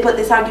they put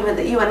this argument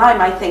that you and I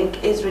might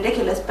think is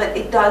ridiculous, but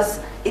it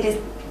is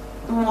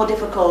more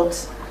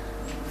difficult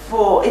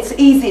it's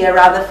easier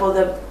rather for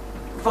the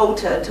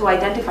voter to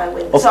identify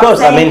with. Of course,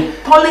 I mean,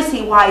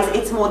 policy-wise,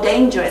 it's more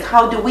dangerous.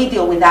 How do we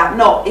deal with that?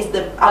 No, is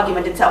the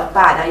argument itself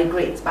bad? I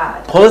agree, it's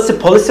bad.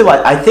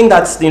 Policy-wise, I think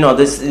that's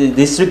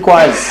this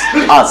requires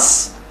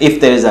us. If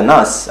there is an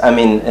us, I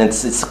mean,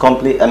 it's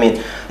complete. I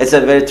mean, it's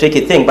a very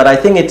tricky thing. But I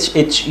think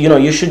it's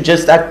you should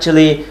just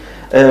actually.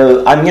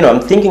 I'm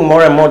thinking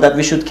more and more that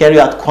we should carry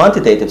out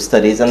quantitative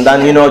studies and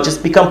then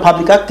just become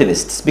public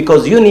activists,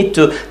 because you need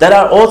to. There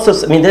are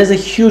also. I mean, there's a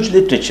huge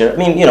literature. I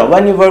mean,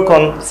 when you work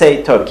on,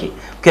 say, Turkey.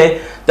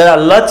 Okay, there are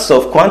lots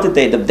of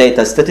quantitative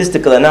data,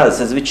 statistical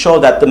analysis, which show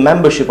that the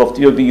membership of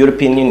the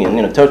European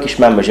Union, Turkish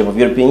membership of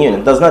European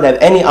Union, does not have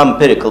any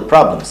empirical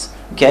problems.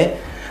 Okay,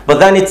 but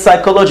then it's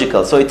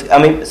psychological. So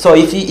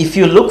if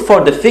you look for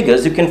the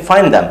figures, you can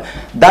find them.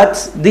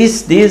 That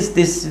this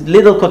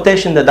little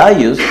quotation that I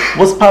used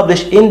was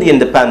published in the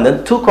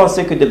Independent 2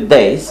 consecutive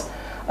days.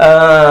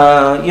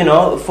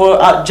 For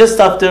just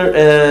after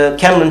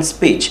Cameron's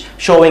speech,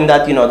 showing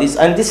that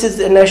this is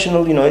the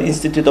National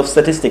Institute of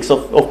Statistics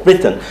of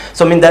Britain.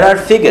 So I mean, there are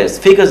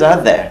figures are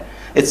there.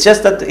 It's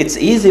just that it's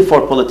easy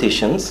for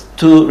politicians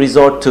to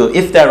resort to,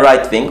 if they're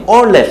right wing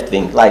or left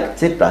wing, like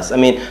Tsipras, I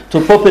mean,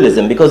 to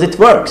populism, because it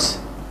works.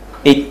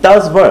 It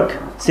does work.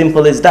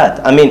 Simple as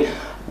that. I mean,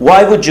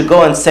 why would you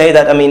go and say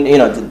that? I mean,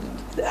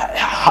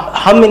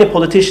 how many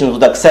politicians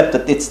would accept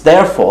that it's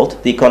their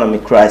fault, the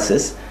economic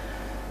crisis,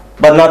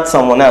 but not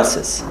someone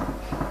else's?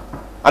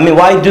 I mean,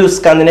 why do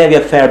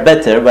Scandinavia fare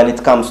better when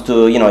it comes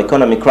to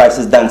economic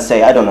crisis than,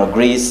 say, I don't know,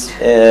 Greece,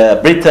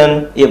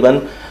 Britain,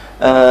 even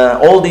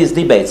all these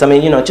debates? I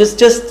mean, just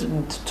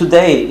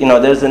today,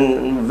 there's a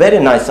very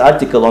nice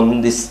article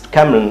on this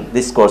Cameron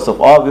discourse of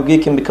we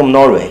can become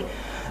Norway.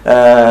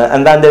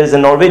 And then there is a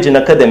Norwegian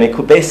academic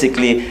who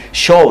basically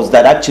shows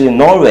that actually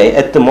Norway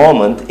at the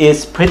moment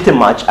is pretty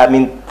much,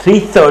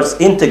 3/3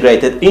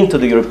 integrated into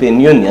the European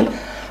Union,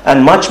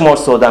 and much more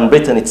so than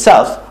Britain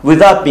itself,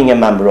 without being a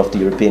member of the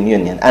European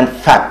Union. And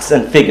facts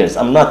and figures.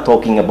 I'm not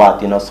talking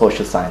about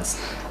social science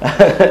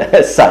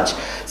as such.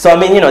 So I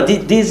mean,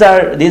 these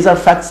are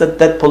facts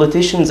that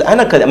politicians and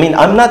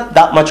I'm not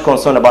that much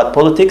concerned about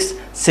politics,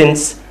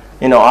 since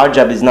our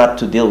job is not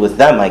to deal with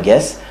them, I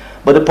guess.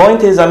 But the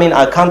point is,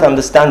 I can't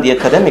understand the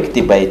academic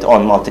debate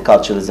on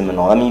multiculturalism and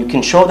all. I mean, you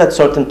can show that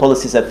certain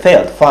policies have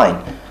failed, fine.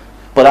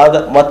 But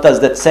what does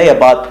that say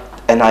about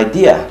an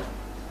idea?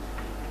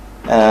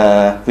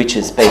 Which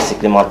is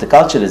basically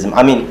multiculturalism.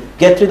 I mean,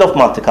 get rid of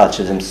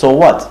multiculturalism, so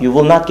what? You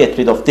will not get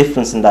rid of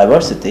difference and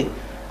diversity.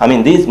 I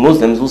mean, these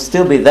Muslims will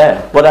still be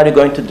there. What are you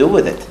going to do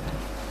with it?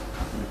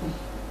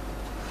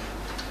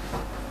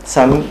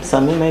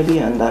 Sami maybe,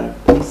 and then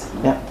please,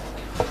 yeah.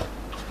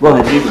 Go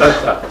ahead.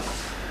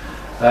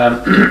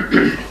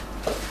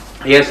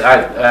 Yes,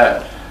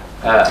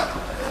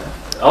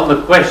 on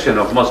the question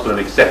of Muslim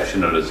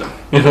exceptionalism,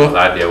 the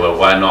idea, well,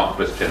 why not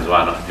Christians,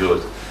 why not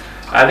Jews?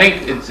 I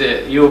think it's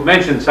you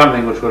mentioned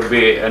something which would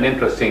be an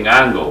interesting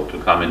angle to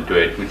come into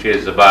it, which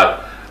is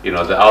about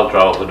the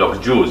ultra-Orthodox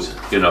Jews.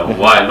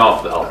 Why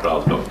not the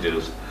ultra-Orthodox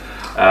Jews?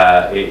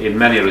 in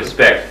many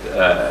respects,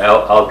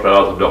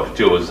 ultra-Orthodox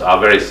Jews are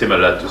very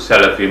similar to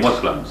Salafi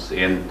Muslims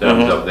in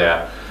terms of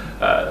their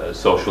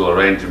social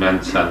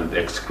arrangements and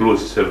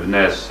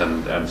exclusiveness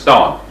and so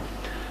on.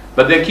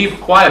 But they keep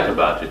quiet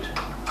about it.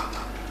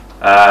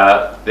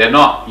 They're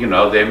not,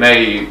 they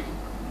may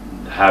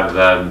have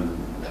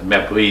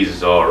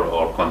méprise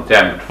or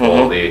contempt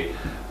for the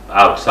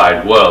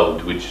outside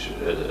world, which,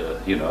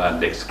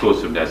 and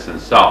exclusiveness and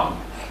so on.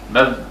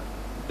 But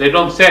they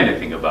don't say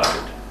anything about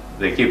it.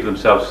 They keep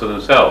themselves to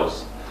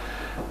themselves.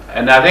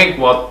 And I think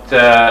what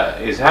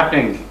is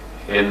happening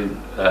in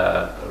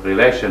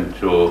relation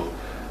to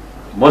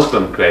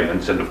Muslim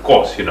claimants, and of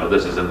course,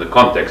 this is in the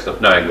context of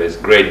knowing there's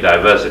great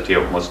diversity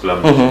of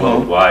Muslims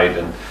worldwide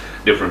and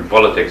different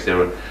politics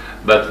there,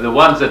 but the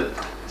ones that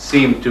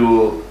seem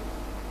to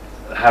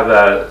have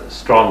a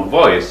strong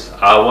voice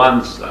are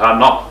ones that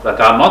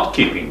are not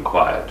keeping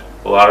quiet,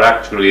 who are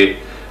actually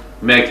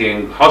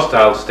making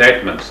hostile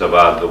statements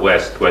about the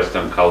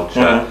Western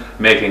culture,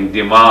 making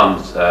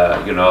demands,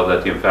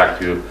 that in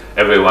fact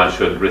everyone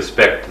should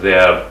respect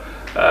their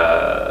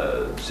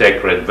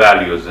sacred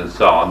values and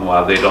so on,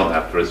 while they don't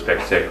have to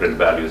respect sacred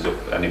values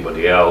of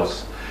anybody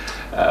else.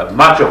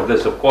 Much of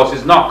this, of course,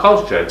 is not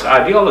culture, it's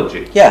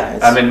ideology.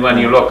 I mean, when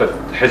you look at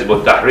Hizb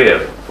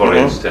ut-Tahrir, for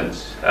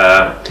instance,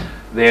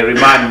 they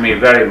remind me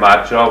very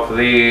much of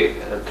the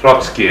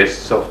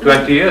Trotskyists of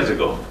 20 years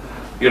ago.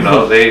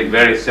 They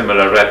very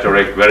similar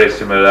rhetoric, very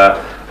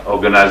similar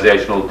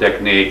organizational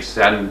techniques,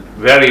 and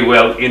very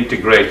well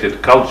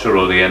integrated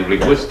culturally and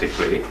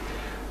linguistically.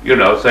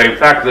 So in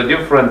fact the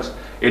difference,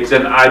 it's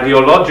an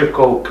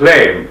ideological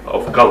claim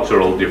of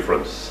cultural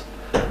difference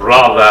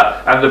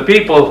rather, and the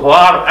people who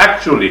are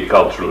actually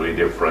culturally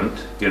different,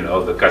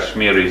 the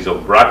Kashmiris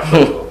of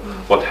Bradford or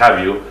what have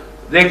you,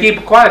 they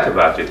keep quiet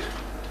about it.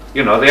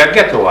 They are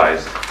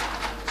ghettoized.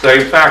 So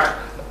in fact,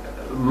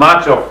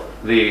 much of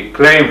the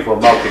claim for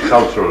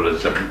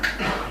multiculturalism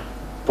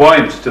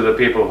points to the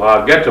people who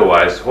are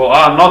ghettoized, who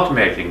are not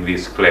making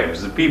these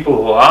claims. The people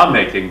who are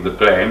making the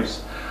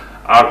claims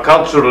are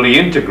culturally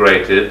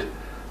integrated,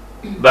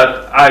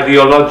 but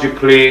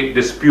ideologically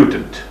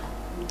disputed.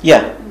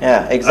 Yeah,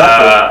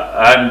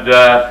 exactly.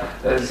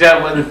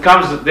 So when it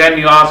comes, then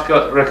you ask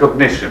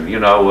recognition.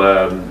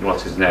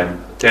 What's his name?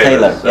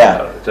 Taylor's,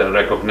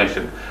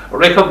 recognition.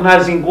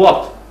 Recognizing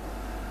what?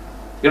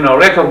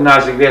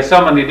 Recognizing there are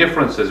so many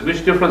differences.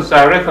 Which differences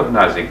are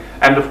recognizing?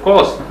 And of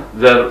course,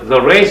 the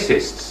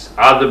racists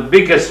are the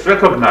biggest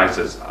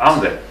recognizers,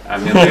 aren't they? I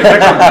mean, they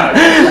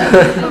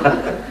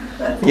recognize.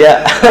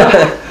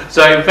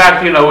 So in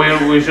fact,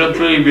 we should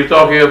really be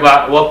talking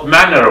about what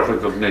manner of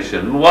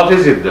recognition. What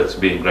is it that's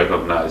being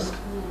recognized?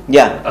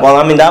 Well,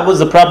 I mean, that was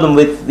the problem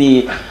with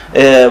the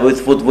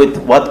with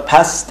what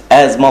passed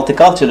as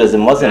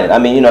multiculturalism, wasn't it? I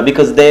mean,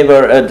 because they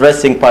were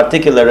addressing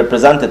particular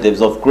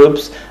representatives of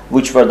groups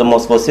which were the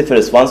most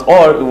vociferous ones,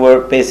 or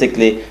were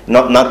basically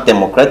not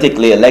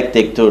democratically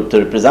elected to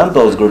represent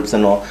those groups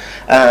and all.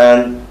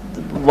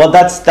 Well,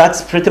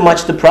 that's pretty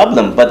much the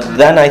problem. But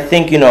then I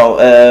think,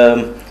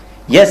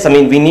 yes, I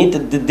mean, we need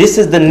this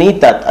is the need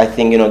that I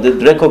think, the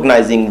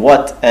recognizing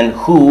what and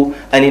who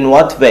and in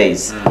what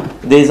ways.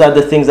 These are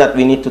the things that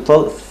we need to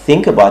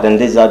think about, and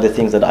these are the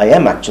things that I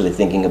am actually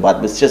thinking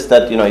about. It's just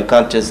that, you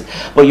can't just,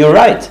 but you're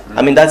right.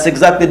 I mean, that's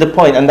exactly the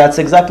point, and that's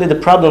exactly the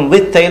problem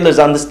with Taylor's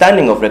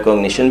understanding of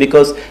recognition,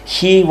 because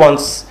he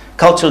wants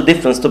cultural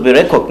difference to be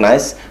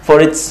recognized for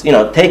its,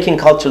 taking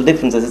cultural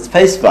difference as its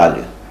face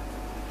value.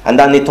 And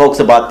then he talks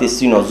about this,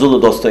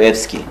 Zulu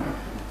Dostoevsky.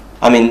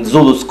 I mean,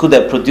 Zulus could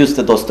have produced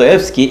a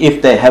Dostoevsky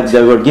if they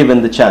were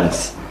given the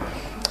chance,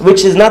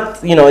 which is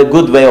not, a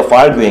good way of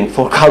arguing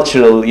for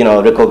cultural,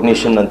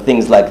 recognition and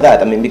things like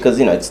that. I mean, because,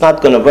 it's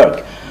not going to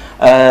work.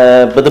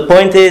 But the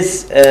point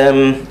is,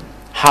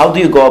 how do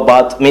you go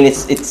about? I mean,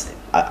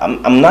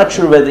 I'm not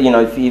sure whether,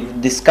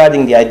 if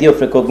discarding the idea of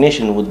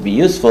recognition would be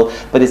useful,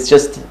 but it's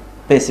just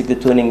basically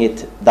tuning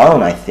it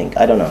down, I think.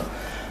 I don't know.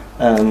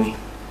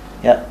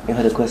 You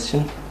had a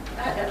question?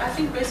 I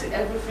think basically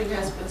everything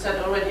has been said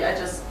already.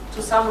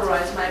 To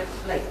summarize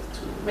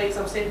to make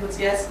some statements,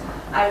 yes,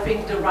 I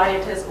think the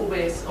right has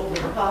always, over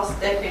the past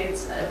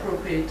decades,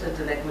 appropriated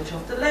the language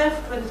of the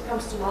left when it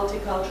comes to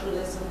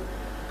multiculturalism.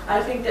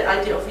 I think the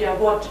idea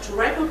of what to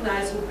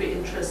recognize would be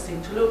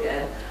interesting to look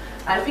at.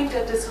 I think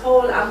that this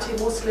whole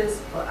anti-Muslim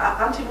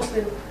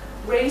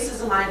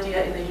racism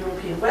idea in a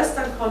European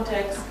Western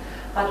context,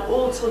 but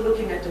also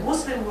looking at the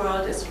Muslim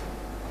world, is,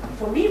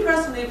 for me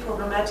personally,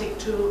 problematic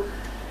to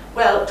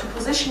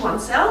position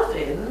oneself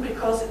in,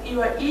 because you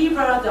are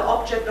either the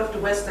object of the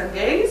Western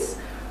gaze,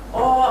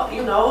 or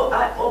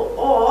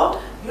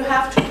or you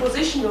have to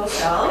position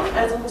yourself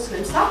as a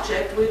Muslim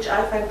subject, which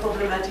I find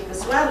problematic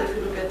as well. If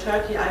you look at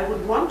Turkey, I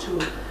wouldn't want to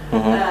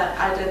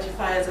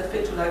identify as a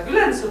Fethullah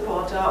Gülen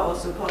supporter or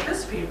support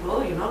these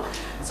people,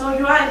 So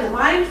you are in a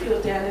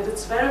minefield there, and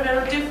it's very,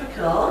 very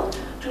difficult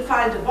to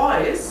find a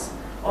voice,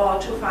 or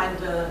to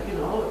find a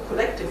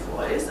collective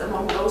voice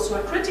among those who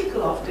are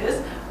critical of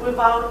this,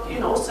 without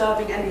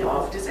serving any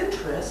of these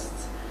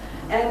interests.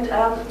 And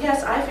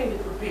yes, I think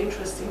it would be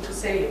interesting to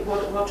say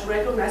what to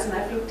recognize, and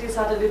I think these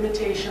are the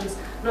limitations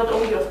not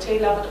only of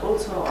Taylor but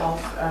also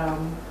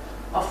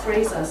of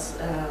Fraser's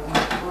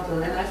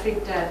model. And I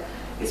think that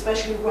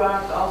especially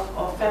work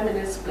of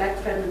feminists, black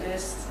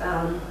feminists,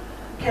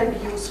 can be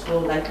useful.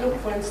 Like look,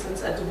 for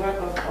instance, at the work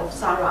of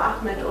Sarah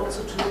Ahmed,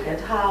 also to look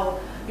at how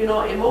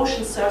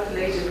emotions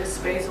circulate in this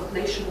space of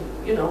nation,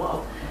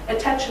 of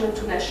attachment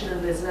to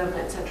nationalism,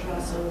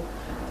 etc. So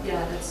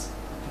yeah, that's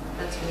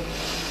really.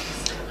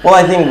 Well,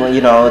 I think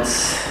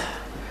it's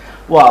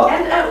well.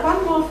 And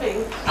one more thing,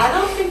 I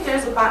don't think there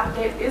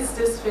is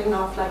this thing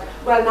of like,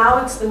 well,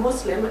 now it's the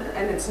Muslim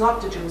and it's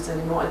not the Jews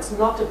anymore, it's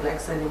not the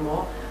blacks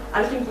anymore.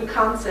 I think we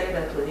can't say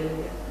that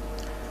really.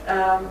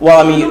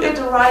 Well, I mean, look at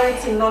the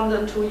riots in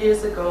London 2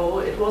 years ago.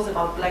 It was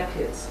about black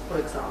kids, for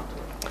example.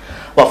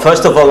 Well,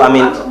 first of all, I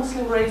mean,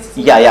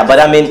 yeah, but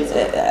I mean,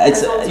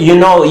 it's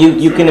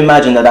you can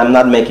imagine that I'm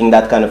not making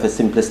that kind of a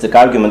simplistic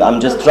argument. I'm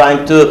just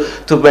trying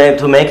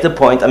to make the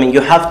point. I mean,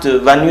 you have to,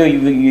 when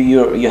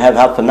you have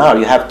half an hour,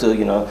 you have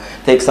to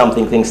take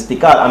something, things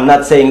stick out. I'm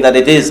not saying that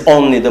it is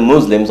only the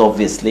Muslims,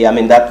 obviously. I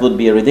mean, that would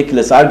be a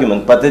ridiculous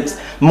argument, but it's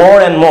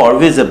more and more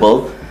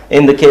visible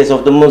in the case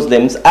of the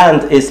Muslims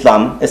and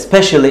Islam,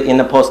 especially in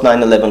a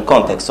post-9/11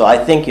 context. So I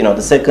think,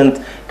 the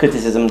second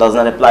criticism does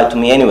not apply to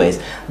me anyways.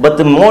 But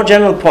the more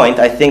general point,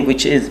 I think,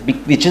 which is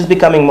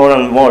becoming more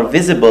and more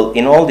visible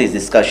in all these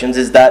discussions,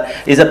 is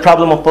a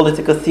problem of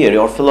political theory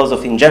or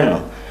philosophy in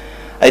general.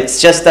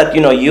 It's just that,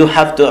 you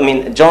have to, I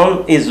mean,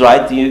 John is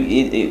right,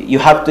 you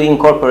have to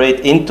incorporate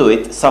into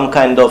it some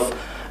kind of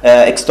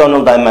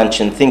external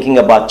dimension, thinking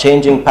about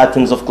changing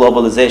patterns of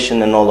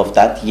globalization and all of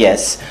that,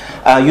 yes.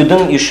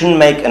 You shouldn't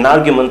make an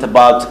argument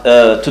about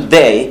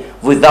today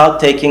without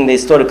taking the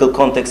historical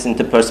context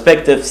into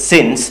perspective,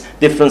 since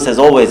difference has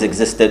always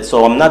existed.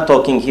 So I'm not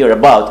talking here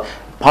about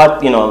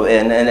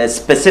and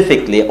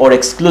specifically or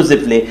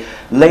exclusively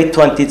late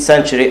 20th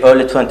century,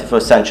 early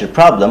 21st century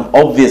problem.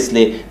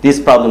 Obviously, these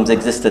problems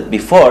existed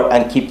before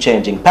and keep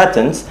changing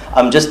patterns.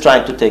 I'm just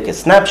trying to take a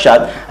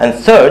snapshot. And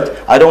third,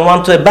 I don't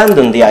want to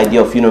abandon the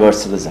idea of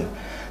universalism.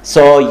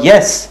 So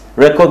yes,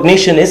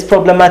 recognition is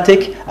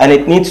problematic and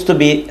it needs to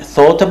be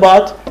thought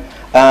about.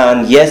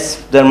 And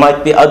yes, there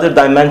might be other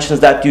dimensions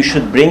that you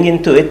should bring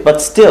into it,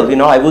 but still,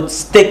 I would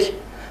stick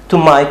to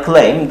my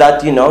claim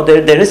that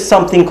there is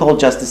something called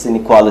justice and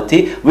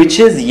equality, which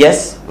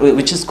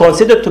is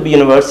considered to be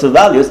universal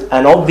values,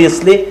 and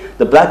obviously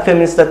the black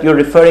feminists that you're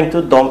referring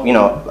to don't.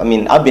 I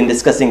mean, I've been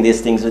discussing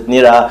these things with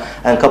Nira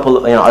and a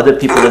couple other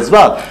people as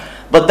well.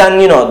 But then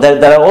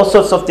there are all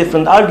sorts of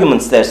different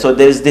arguments there. So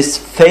there's this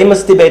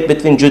famous debate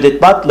between Judith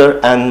Butler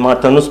and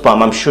Martha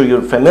Nussbaum. I'm sure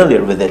you're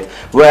familiar with it,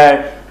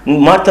 where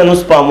Martha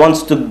Nussbaum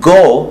wants to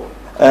go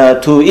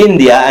to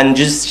India and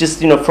just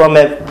from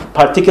a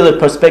particular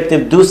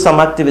perspective do some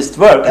activist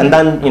work, and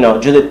then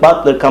Judith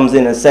Butler comes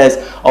in and says,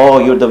 oh,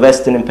 you're the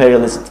Western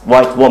imperialist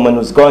white woman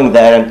who's going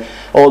there and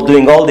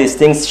doing all these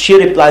things. She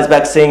replies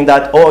back saying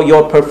that, oh,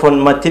 your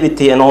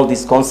performativity and all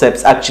these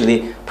concepts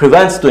actually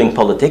prevents doing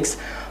politics.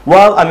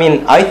 Well, I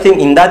mean, I think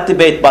in that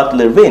debate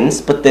Butler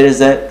wins, but there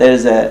is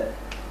a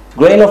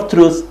grain of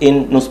truth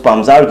in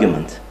Nussbaum's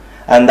argument,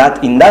 and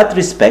that in that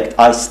respect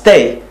I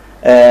stay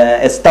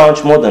a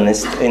staunch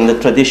modernist in the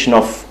tradition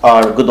of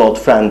our good old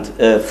friend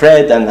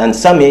Fred and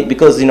Sami,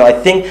 because I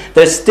think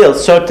there's still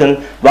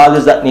certain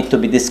values that need to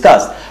be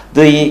discussed.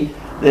 In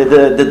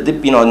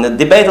the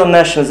debate on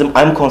nationalism,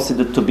 I'm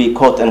considered to be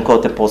quote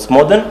unquote a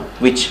postmodern,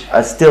 which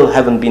I still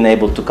haven't been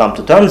able to come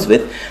to terms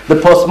with. The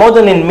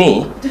postmodern in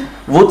me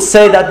would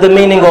say that the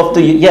meaning of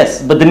the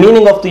the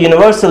meaning of the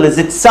universal is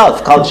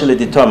itself culturally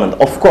determined.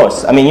 Of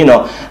course, I mean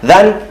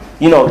then.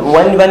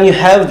 When you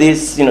have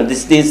this,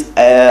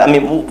 I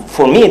mean,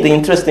 for me, the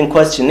interesting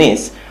question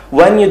is,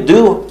 when you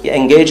do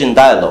engage in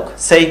dialogue,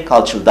 say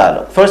cultural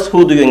dialogue, first,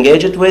 who do you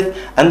engage it with?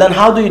 And then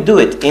how do you do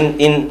it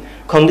in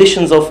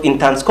conditions of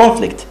intense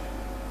conflict?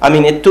 I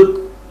mean, it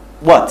took,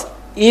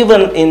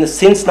 even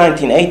since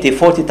 1980,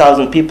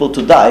 40,000 people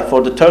to die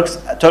for the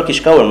Turkish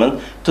government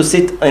to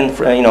sit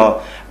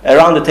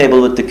around the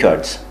table with the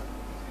Kurds.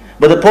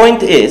 But the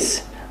point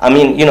is, I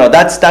mean,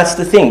 that's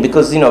the thing,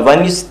 because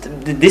when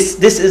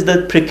this is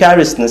the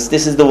precariousness,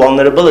 this is the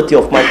vulnerability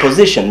of my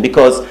position,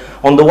 because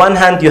on the one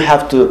hand you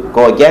have to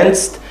go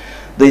against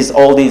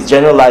all these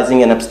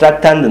generalizing and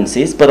abstract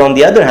tendencies, but on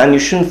the other hand you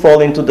shouldn't fall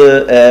into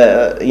the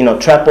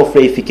trap of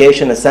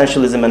reification,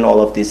 essentialism, and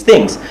all of these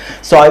things.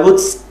 So I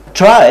would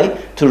try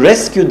to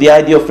rescue the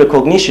idea of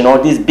recognition or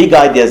these big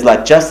ideas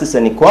like justice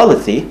and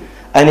equality,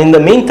 and in the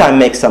meantime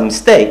make some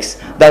mistakes,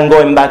 then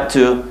going back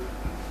to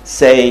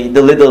say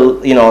the little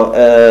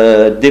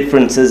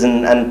differences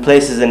and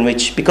places in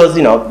which, because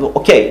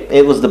okay,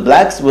 it was the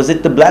blacks, was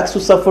it the blacks who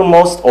suffer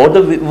most or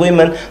the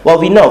women? Well,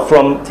 we know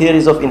from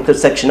theories of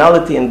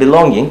intersectionality and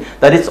belonging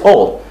that it's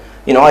all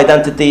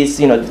identities.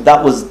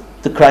 That was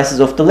the crisis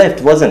of the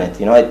left, wasn't it?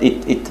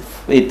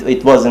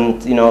 It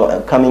wasn't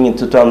coming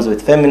into terms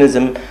with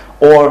feminism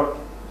or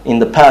in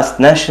the past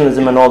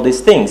nationalism and all these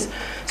things.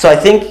 So I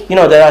think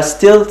there are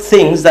still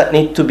things that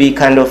need to be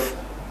kind of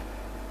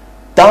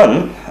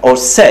done or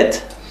said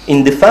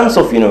in defense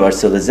of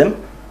universalism,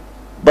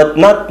 but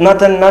not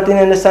in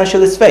an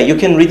essentialist way. You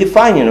can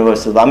redefine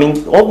universalism. I mean,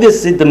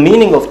 obviously, the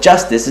meaning of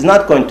justice is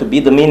not going to be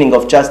the meaning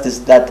of justice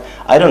that,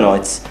 I don't know,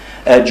 it's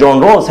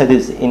John Rawls had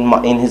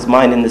in his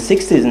mind in the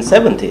 60s and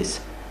 70s.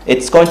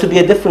 It's going to be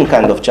a different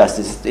kind of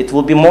justice. It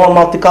will be more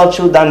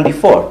multicultural than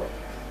before.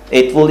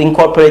 It will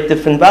incorporate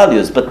different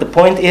values. But the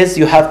point is,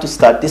 you have to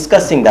start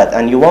discussing that,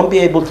 and you won't be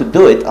able to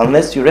do it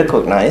unless you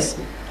recognize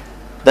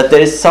that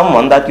there is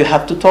someone that you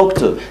have to talk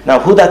to. Now,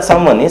 who that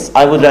someone is,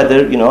 I would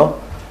rather,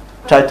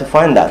 try to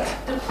find that.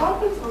 The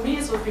problem for me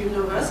is with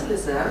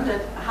universalism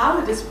that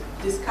how it is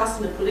discussed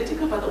in the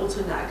political but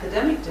also in the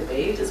academic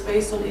debate is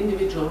based on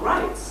individual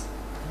rights,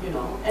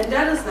 and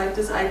that is like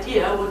this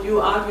idea what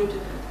you argued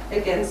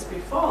against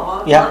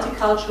before,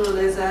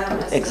 multiculturalism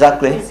as a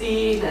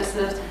cuisine, as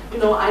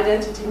a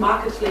identity,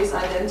 marketplace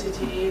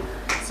identity.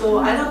 So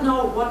I don't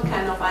know what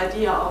kind of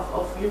idea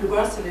of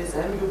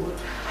universalism you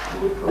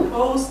would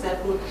propose that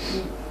would.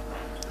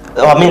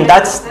 I mean,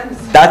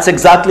 that's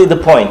exactly the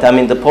point. I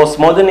mean, the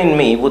postmodern in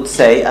me would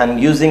say, and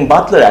using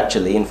Butler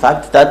actually, in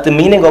fact, that the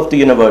meaning of the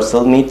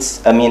universal needs,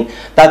 I mean,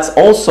 that's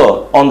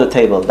also on the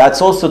table.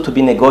 That's also to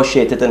be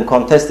negotiated and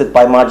contested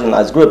by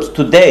marginalized groups.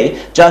 Today,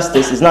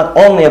 justice is not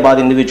only about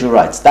individual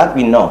rights. That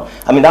we know.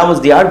 I mean, that was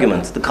the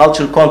argument, the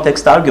cultural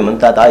context argument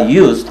that I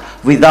used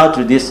without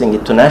reducing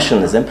it to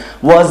nationalism,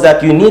 was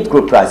that you need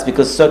group rights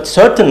because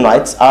certain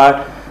rights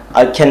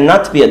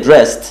cannot be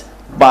addressed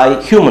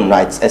by human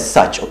rights as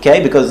such,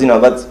 okay? Because,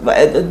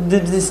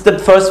 this is the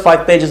first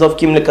 5 pages of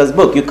Kimlicka's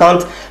book.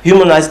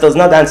 Human rights does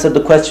not answer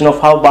the question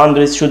of how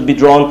boundaries should be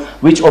drawn,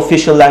 which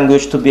official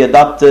language to be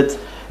adopted,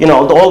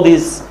 all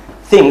these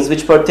things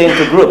which pertain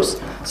to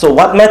groups. So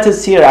what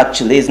matters here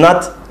actually is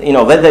not,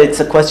 whether it's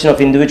a question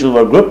of individual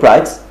or group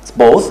rights, it's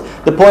both.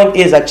 The point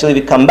is actually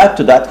we come back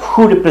to that,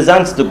 who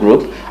represents the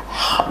group,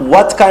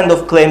 what kind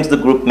of claims the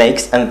group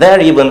makes, and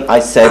there even I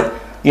said,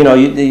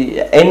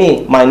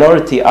 any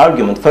minority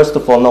argument, first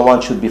of all, no one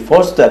should be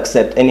forced to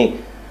accept any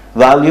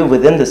value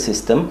within the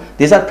system.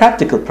 These are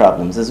practical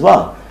problems as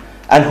well.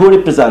 And who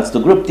represents the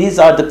group? These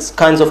are the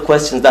kinds of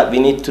questions that we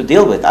need to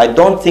deal with. I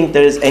don't think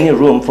there is any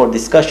room for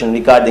discussion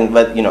regarding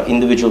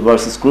individual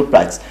versus group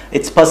rights.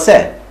 It's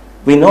passé.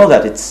 We know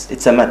that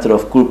it's a matter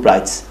of group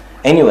rights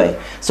anyway.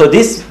 So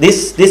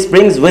this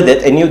brings with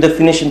it a new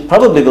definition,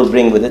 probably will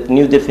bring with it a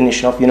new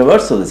definition of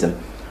universalism.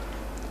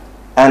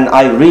 And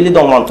I really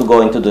don't want to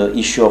go into the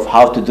issue of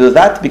how to do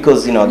that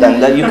because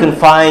then you can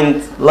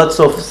find lots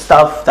of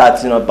stuff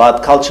that's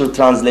about cultural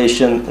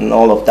translation and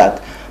all of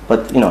that.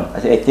 But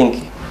I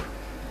think,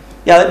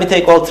 let me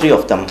take all 3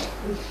 of them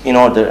in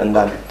order and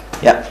then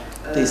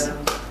please.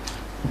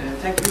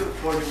 Thank you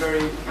for the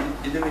very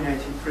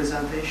illuminating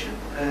presentation.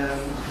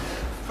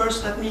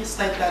 First, let me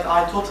state that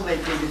I totally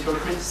agree with your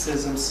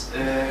criticisms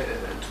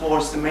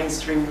towards the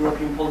mainstream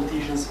European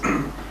politicians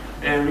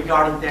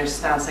regarding their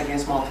stance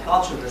against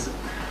multiculturalism.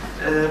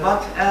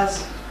 But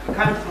as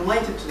kind of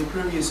related to the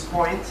previous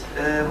point,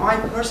 my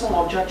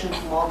personal objection to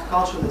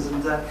multiculturalism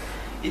is that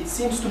it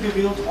seems to be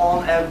built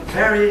on a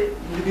very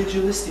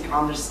individualistic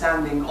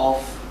understanding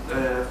of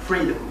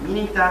freedom,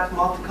 meaning that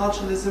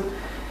multiculturalism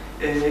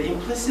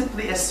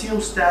implicitly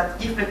assumes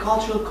that if a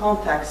cultural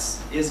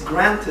context is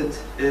granted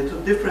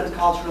to different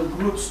cultural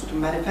groups to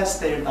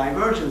manifest their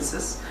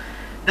divergences,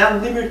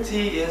 then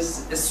liberty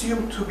is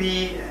assumed to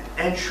be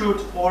ensured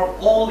for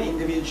all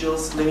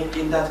individuals living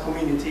in that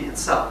community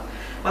itself.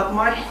 But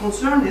my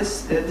concern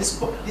is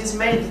this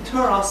may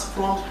deter us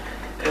from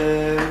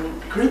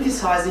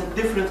criticizing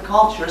different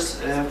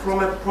cultures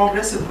from a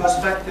progressive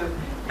perspective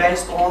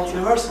based on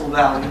universal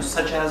values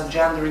such as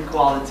gender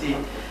equality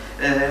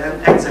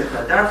and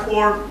etc.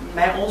 Therefore,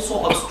 may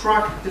also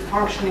obstruct the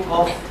functioning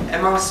of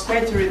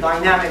emancipatory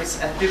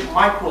dynamics at the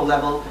micro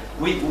level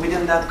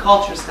within that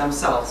cultures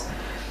themselves.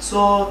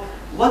 So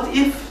what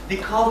if the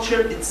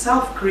culture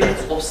itself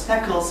creates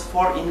obstacles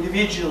for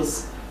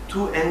individuals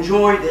to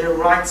enjoy their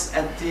rights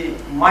at the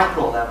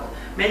micro level?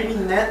 Maybe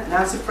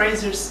Nancy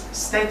Fraser's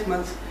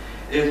statement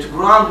to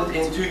ground it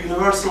into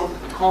universal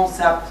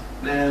concept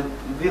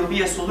will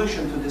be a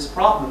solution to this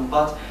problem.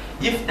 But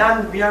if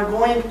then we are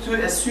going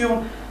to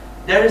assume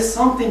there is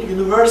something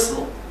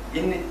universal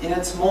in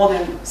its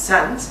modern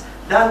sense,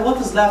 then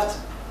what is left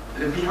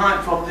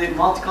behind from the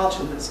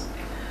multiculturalism?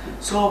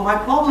 So my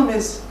problem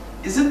is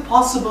it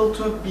possible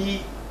to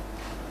be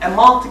a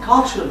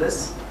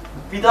multiculturalist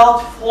without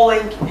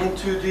falling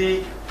into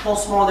the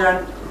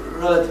postmodern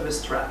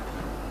relativist trap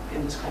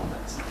in this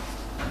context?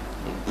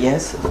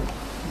 Yes.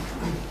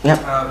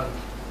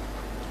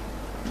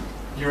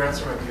 Your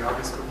answer might be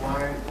obvious, but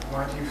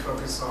why do you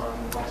focus on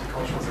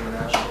multiculturalism and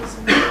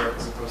nationalism in Europe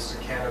as opposed to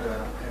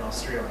Canada and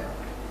Australia?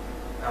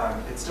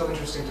 It's still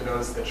interesting to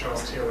notice that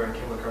Charles Taylor and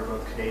Kimlicka are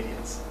both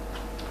Canadians,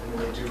 and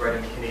they do write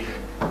in a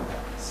Canadian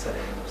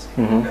setting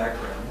and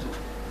background.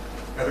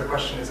 Another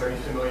question is, are you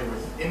familiar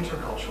with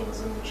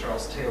interculturalism that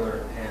Charles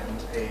Taylor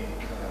and a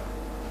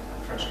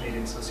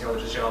French-Canadian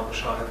sociologist, Gérald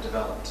Bouchard, have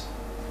developed?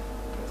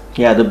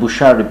 Yeah, the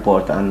Bouchard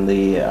report and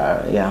the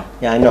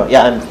I know.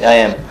 Yeah, I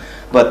am.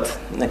 But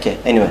okay,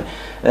 anyway,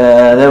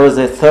 there was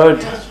a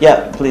third.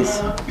 Yeah,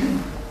 please.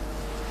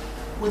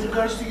 With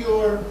regards to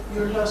your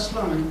last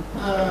line,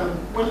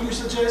 when you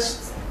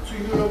suggest to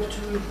Europe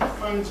to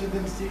find its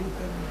identity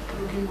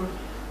looking where,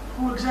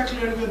 who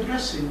exactly are you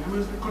addressing? I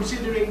mean,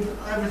 considering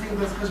everything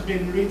that has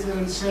been written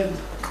and said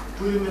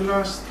within the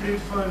last 3 to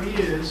 5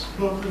 years,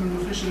 both at an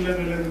official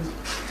level and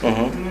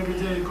in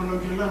everyday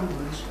colloquial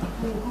language,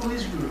 who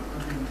is Europe?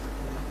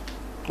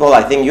 Well,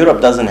 I think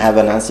Europe doesn't have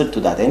an answer to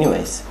that,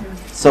 anyways.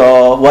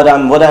 So what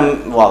I'm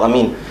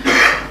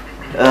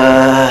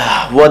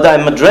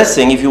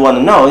addressing, if you want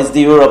to know, is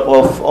the Europe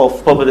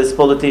of populist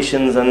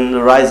politicians and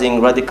the rising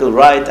radical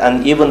right,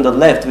 and even the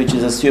left, which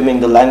is assuming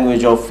the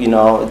language of,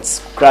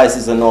 its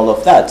crisis and all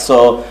of that.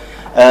 So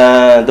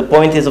the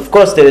point is, of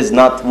course, there is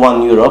not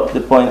one Europe.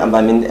 The point,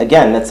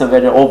 again, that's a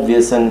very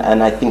obvious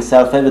and I think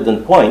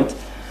self-evident point.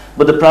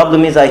 But the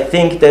problem is, I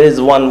think there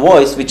is one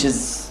voice which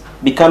is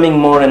becoming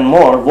more and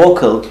more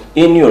vocal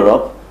in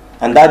Europe,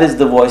 and that is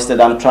the voice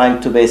that I'm trying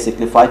to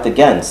basically fight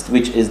against,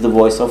 which is the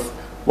voice of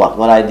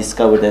what I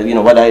discovered,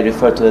 what I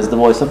refer to as the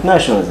voice of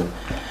nationalism.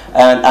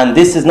 And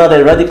this is not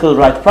a radical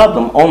right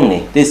problem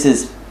only. This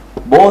is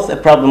both a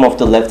problem of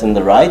the left and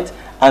the right,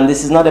 and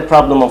this is not a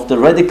problem of the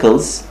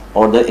radicals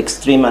or the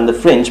extreme and the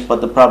fringe, but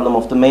the problem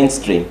of the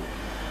mainstream.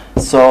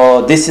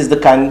 So this is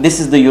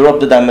the Europe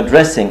that I'm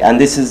addressing, and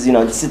this is,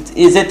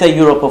 is it a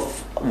Europe of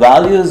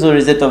values, or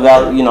is it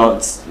are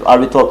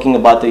we talking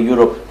about a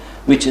Europe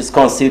which is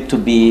conceived to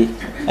be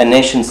a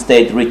nation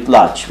state writ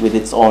large with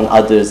its own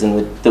others and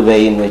with the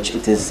way in which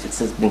it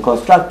has been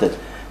constructed?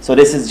 So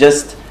this is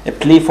just a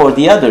plea for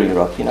the other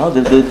Europe,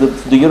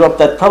 the Europe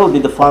that probably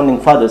the founding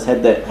fathers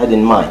had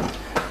in mind.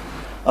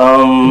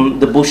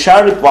 The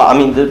Bouchard,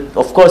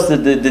 of course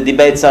the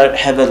debates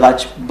have a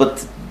large,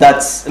 but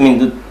that's,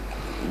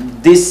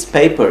 this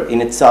paper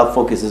in itself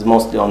focuses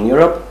mostly on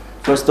Europe,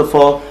 first of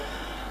all.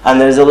 And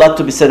there's a lot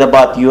to be said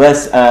about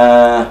US,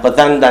 but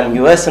then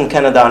US and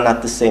Canada are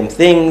not the same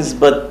things,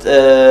 but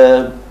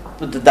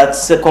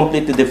that's a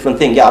completely different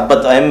thing. Yeah,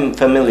 but I'm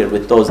familiar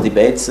with those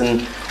debates,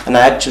 and I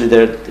actually,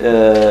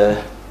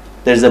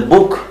 there's a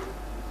book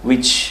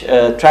which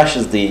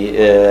trashes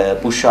the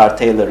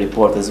Bouchard-Taylor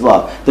report as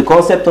well. The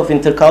concept of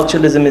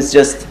interculturalism is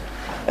just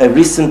a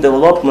recent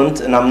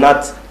development, and I'm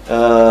not,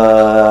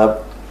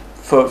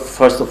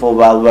 first of all,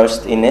 well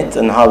versed in it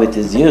and how it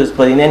is used,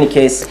 but in any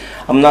case,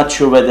 I'm not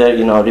sure whether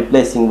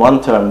replacing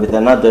one term with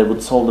another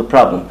would solve the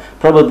problem.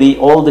 Probably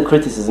all the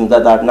criticisms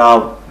that are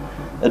now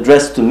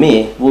addressed to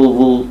me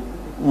will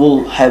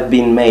have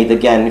been made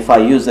again if I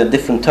use a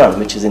different term,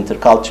 which is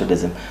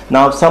interculturalism.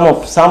 Now,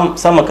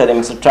 some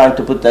academics are trying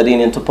to put that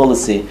into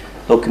policy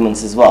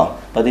documents as well,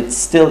 but it's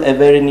still a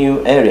very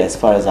new area as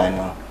far as I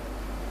know.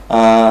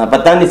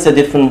 But then it's a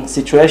different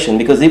situation,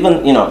 because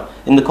even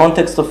in the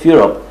context of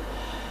Europe,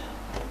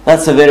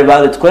 that's a very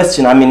valid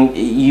question.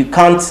 You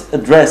can't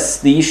address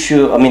the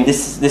issue.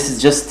 This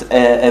is just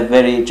a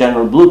very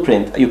general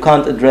blueprint. You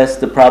can't address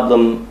the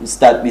problems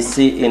that we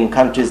see in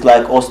countries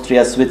like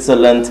Austria,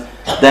 Switzerland,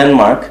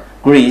 Denmark,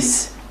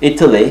 Greece,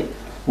 Italy,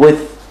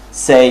 with,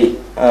 say,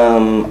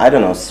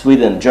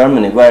 Sweden,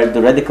 Germany, where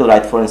the radical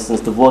right, for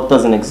instance, the vote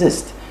doesn't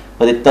exist.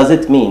 But it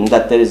doesn't mean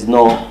that there is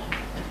no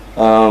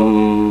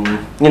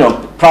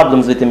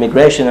problems with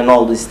immigration and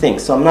all these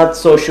things. So I'm not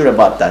so sure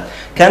about that.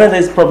 Canada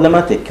is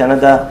problematic.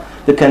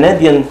 The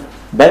Canadian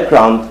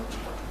background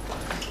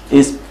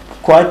is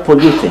quite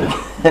polluting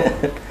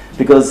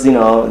because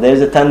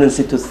there's a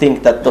tendency to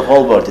think that the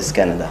whole world is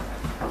Canada,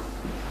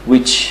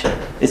 which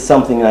is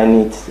something I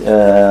need.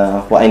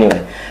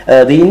 Anyway,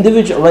 the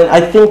individual.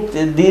 I think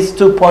these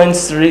 2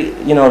 points,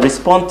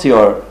 respond to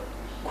your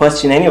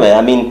question. Anyway,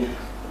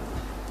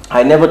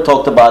 I never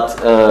talked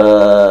about,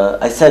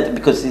 I said,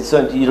 because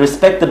you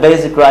respect the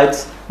basic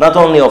rights not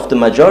only of the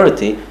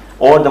majority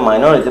or the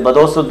minority, but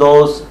also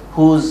those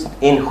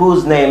in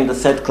whose name the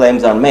said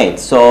claims are made.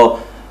 So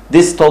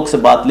this talks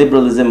about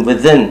liberalism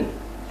within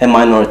a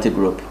minority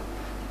group.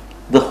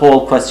 The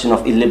whole question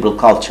of illiberal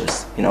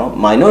cultures,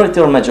 minority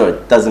or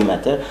majority, doesn't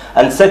matter.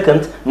 And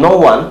second, no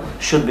one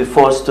should be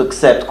coerced to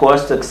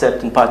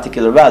accept in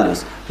particular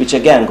values, which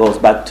again goes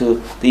back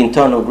to the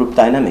internal group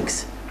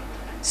dynamics.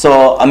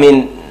 So,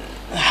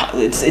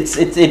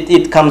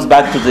 it comes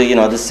back to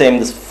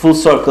this full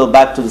circle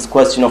back to this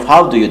question of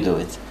how do you do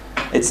it.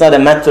 It's not a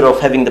matter of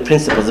having the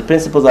principles. The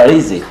principles are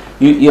easy.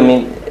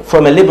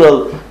 From a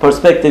liberal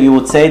perspective, you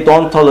would say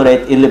don't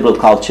tolerate illiberal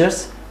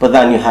cultures, but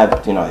then you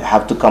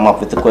have to come up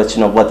with the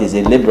question of what is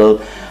illiberal,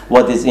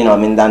 what is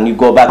then you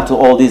go back to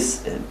all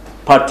these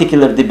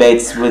particular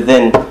debates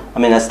within.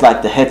 It's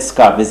like the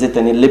headscarf. Is it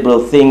an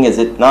illiberal thing? Is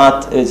it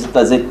not?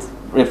 Does it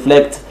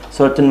reflect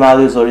certain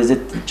values, or is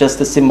it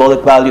just a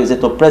symbolic value? Is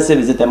it oppressive?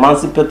 Is it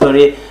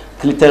emancipatory?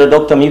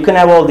 Heterodoxy? You can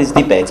have all these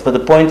debates, but the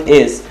point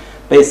is,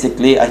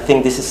 basically, I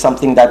think this is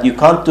something that you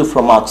can't do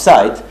from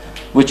outside,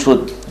 which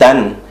would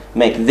then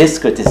make this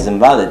criticism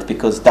valid,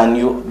 because then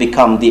you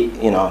become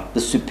the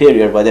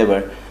superior,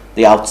 whatever,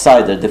 the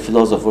outsider, the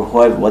philosopher,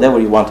 whoever, whatever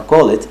you want to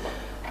call it,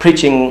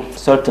 preaching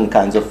certain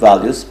kinds of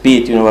values, be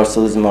it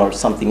universalism or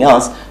something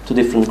else, to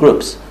different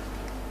groups.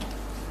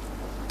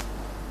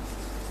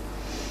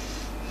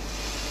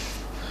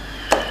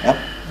 Yeah?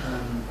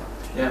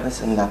 Yeah.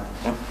 This and that.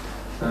 Yeah.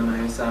 My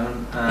name is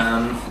Simon.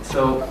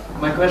 So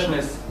my question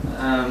is,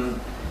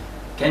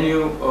 can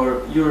you,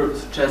 or you're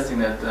suggesting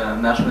that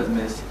nationalism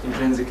is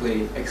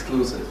intrinsically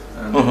exclusive.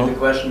 The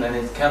question then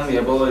is, can we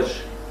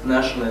abolish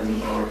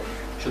nationalism, or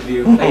should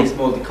we replace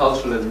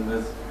multiculturalism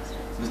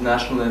with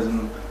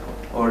nationalism,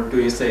 or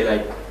do you say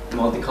like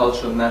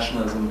multicultural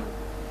nationalism?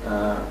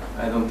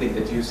 I don't think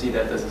that you see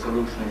that as a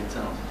solution in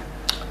itself.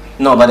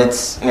 No, but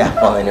it's, yeah,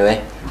 well,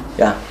 anyway.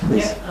 Yeah,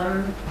 please.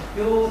 Yeah,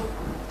 your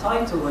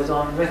title was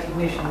on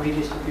recognition,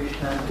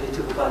 redistribution and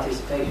political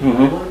participation.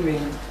 Mm-hmm. I'm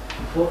wondering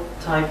what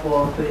type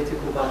of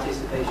political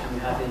participation you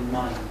have in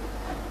mind,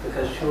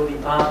 because surely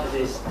part of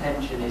this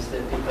tension is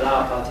that people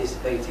are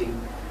participating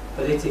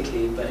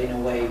politically, but in a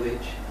way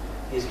which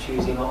is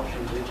choosing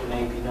options which are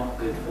maybe not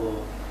good for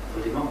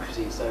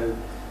democracy. So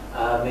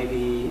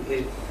maybe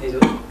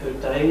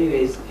Uttarelu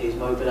is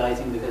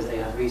mobilizing because they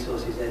have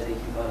resources, they're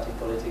taking part in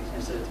politics in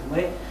a certain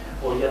way,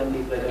 or young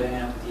people are going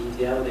out with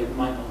the EDL, they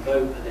might not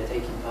vote, but they're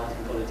taking part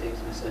in politics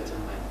in a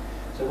certain way.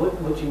 So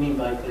what do you mean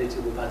by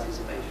political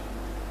participation?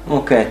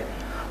 Okay.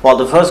 Well,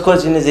 the first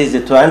question is easy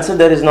to answer.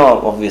 There is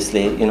no,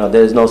 obviously,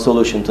 there is no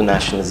solution to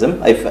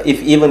nationalism.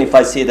 Even if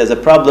I see it as a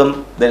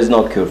problem, there is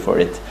no cure for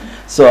it.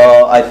 So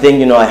I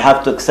think, I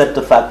have to accept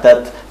the fact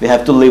that we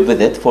have to live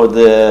with it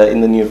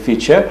in the near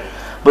future.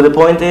 But the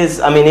point is,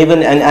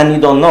 even, and you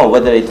don't know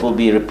whether it will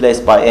be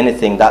replaced by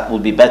anything that will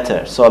be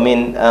better. So, the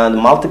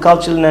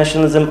multicultural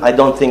nationalism, I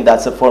don't think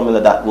that's a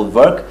formula that will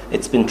work.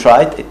 It's been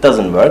tried, it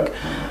doesn't work.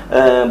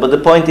 But the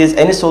point is,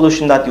 any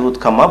solution that you would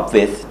come up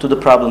with to the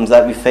problems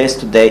that we face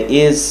today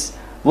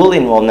will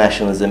involve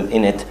nationalism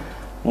in it,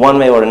 one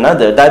way or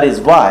another. That is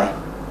why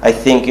I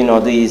think,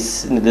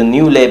 the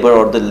new Labour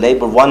or the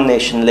Labour, One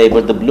Nation Labour,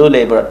 the Blue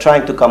Labour are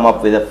trying to come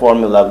up with a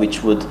formula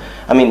which would,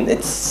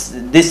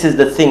 this is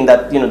the thing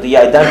that, the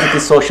identity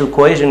social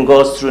cohesion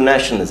goes through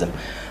nationalism.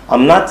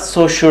 I'm not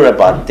so sure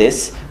about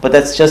this, but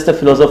that's just a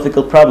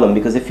philosophical problem,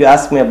 because if you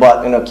ask me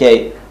about,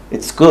 okay,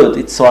 it's good,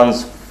 it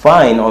sounds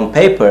fine on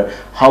paper,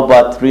 how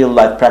about real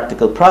life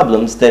practical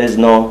problems? There is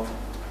no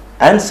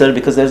answer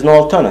because there's no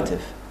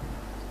alternative.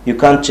 You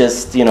can't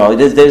just,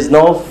 there's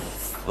no,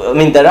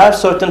 there are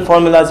certain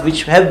formulas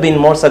which have been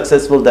more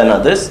successful than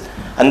others,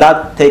 and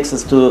that takes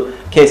us to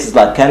cases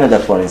like Canada,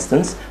 for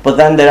instance. But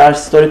then there are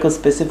historical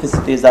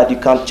specificities that you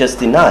can't just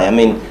deny.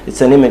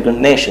 It's an immigrant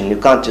nation. You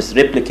can't just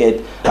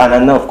replicate. And I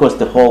know, of course,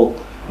 the whole,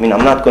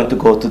 I'm not going to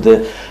go to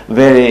the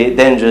very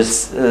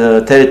dangerous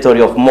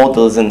territory of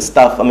models and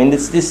stuff.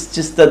 This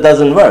just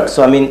doesn't work.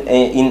 So,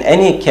 in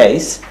any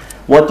case,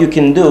 what you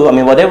can do,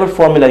 whatever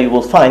formula you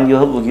will find,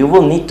 you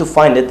will need to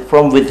find it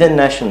from within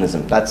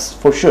nationalism. That's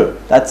for sure.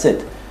 That's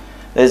it.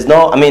 There's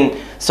no,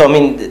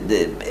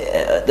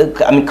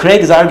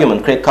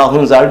 Craig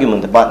Calhoun's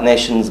argument about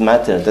nations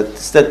matter,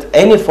 that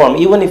any form,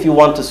 even if you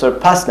want to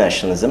surpass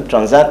nationalism,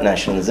 transcend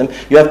nationalism,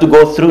 you have to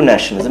go through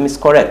nationalism, is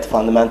correct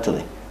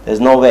fundamentally. There's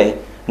no way,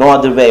 no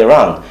other way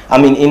around.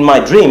 In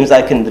my dreams,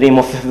 I can dream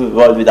of a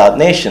world without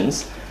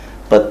nations,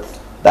 but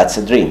that's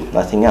a dream,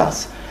 nothing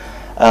else.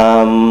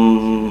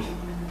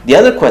 The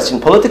other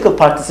question, political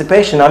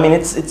participation,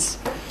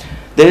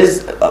 there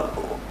is,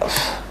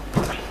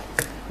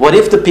 what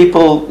if the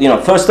people,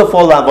 first of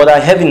all, what I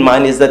have in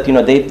mind is that,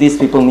 these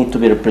people need to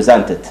be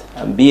represented,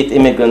 be it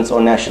immigrants or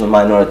national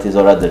minorities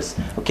or others,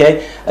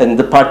 okay? And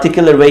the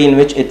particular way in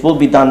which it will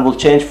be done will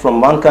change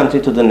from one country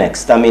to the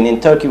next.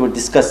 In Turkey, we're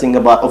discussing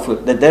about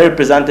that they're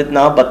represented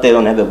now, but they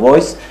don't have a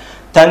voice.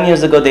 10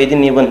 years ago, they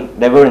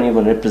weren't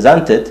even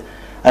represented,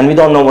 and we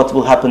don't know what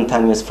will happen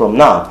 10 years from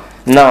now.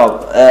 Now,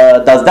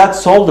 does that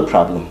solve the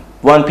problem?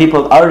 When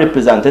people are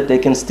represented, they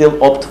can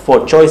still opt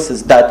for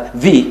choices that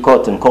we,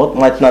 quote unquote,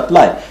 might not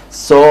like.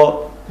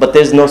 So, but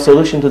there's no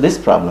solution to this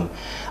problem.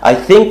 I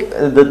think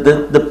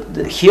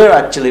here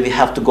actually we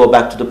have to go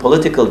back to the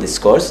political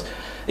discourse.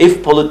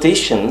 If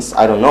politicians,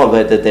 I don't know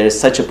whether there is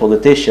such a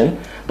politician,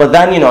 but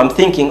then, I'm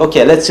thinking,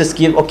 okay, let's just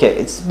give,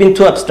 it's been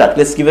too abstract.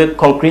 Let's give a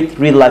concrete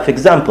real life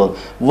example.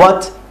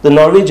 What the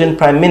Norwegian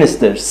Prime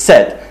Minister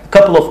said a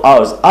couple of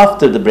hours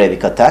after the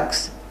Breivik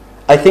attacks,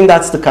 I think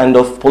that's the kind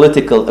of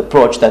political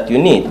approach that you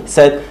need. He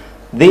said,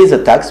 these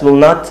attacks will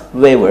not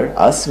waver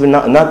us. We're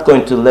not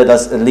going to lead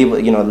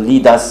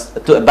us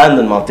to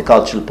abandon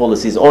multicultural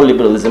policies or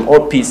liberalism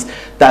or peace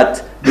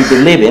that we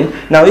believe in.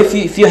 Now,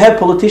 if you have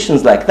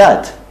politicians like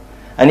that,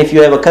 and if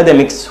you have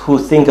academics who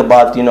think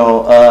about,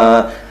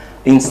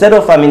 instead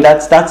of,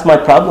 that's my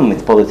problem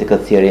with political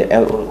theory,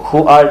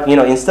 who are,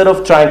 instead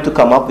of trying to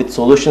come up with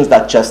solutions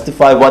that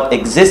justify what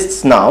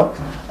exists now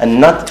and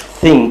not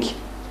think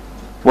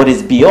what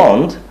is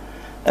beyond,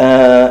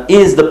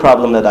 is the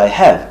problem that I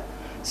have.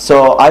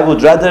 So I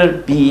would rather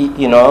be,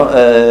 be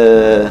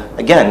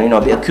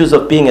accused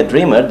of being a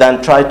dreamer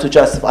than try to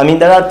justify.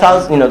 There are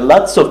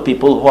lots of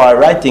people who are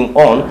writing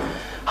on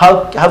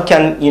how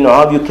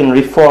you can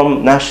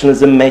reform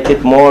nationalism, make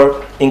it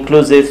more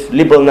inclusive,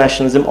 liberal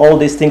nationalism, all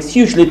these things,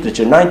 huge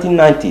literature,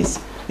 1990s.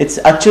 It's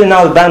actually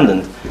now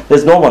abandoned.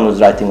 There's no one who's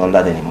writing on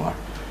that anymore.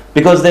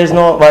 Because there's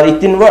no, well,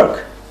 it didn't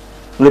work.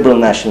 Liberal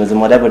nationalism,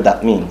 whatever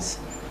that means.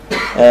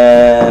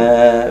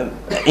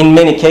 In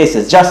many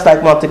cases, just like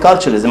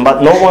multiculturalism,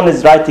 but no one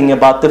is writing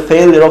about the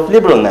failure of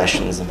liberal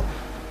nationalism.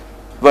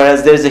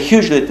 Whereas there's a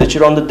huge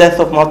literature on the death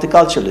of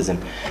multiculturalism.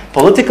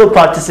 Political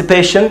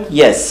participation,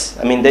 yes.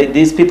 I mean,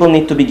 these people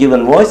need to be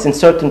given voice. In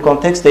certain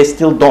contexts, they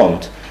still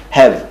don't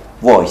have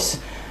voice.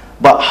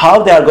 But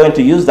how they are going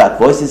to use that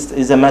voice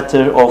is a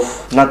matter of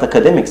not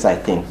academics, I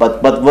think.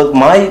 But what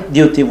my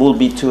duty will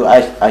be to,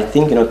 I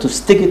think, to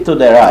stick it to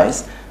their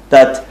eyes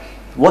that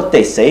what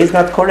they say is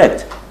not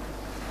correct.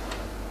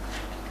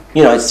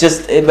 It's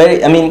just a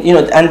very,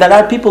 and there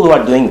are people who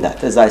are doing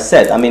that, as I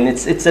said. I mean,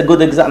 it's a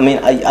good example.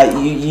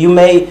 You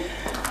may,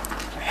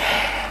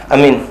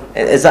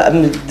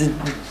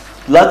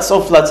 lots.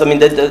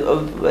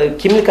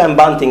 Kimlicka and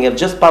Banting have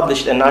just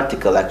published an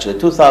article, actually,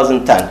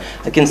 2010.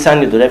 I can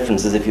send you the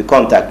references if you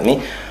contact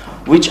me,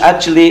 which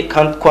actually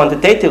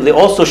quantitatively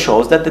also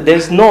shows that there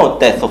is no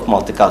death of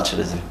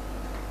multiculturalism.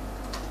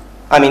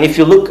 I mean, if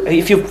you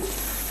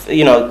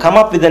come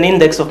up with an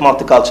index of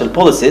multicultural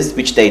policies,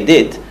 which they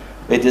did.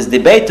 It is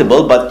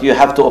debatable, but you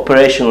have to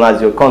operationalize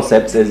your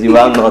concepts, as you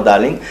well know,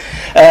 darling.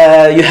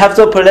 You have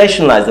to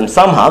operationalize them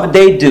somehow.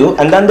 They do,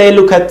 and then they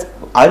look at,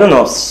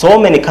 so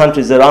many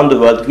countries around the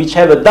world which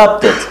have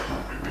adopted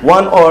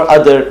one or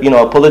other,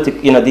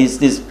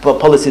 these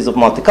policies of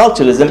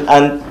multiculturalism,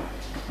 and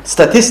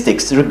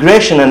statistics,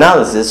 regression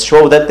analysis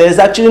show that there is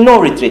actually no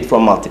retreat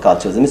from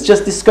multiculturalism. It's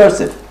just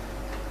discursive.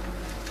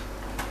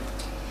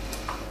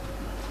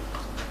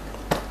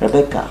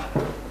 Rebecca.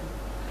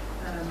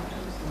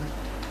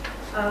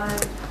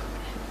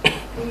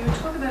 When you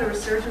talk about a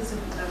resurgence of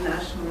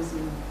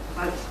nationalism,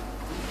 but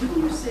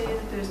wouldn't you say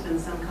that there's been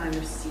some kind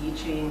of sea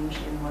change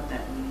in what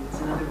that means?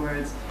 In other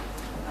words,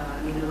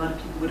 a lot of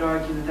people would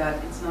argue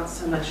that it's not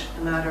so much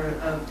a matter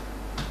of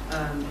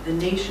the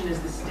nation as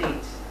the state.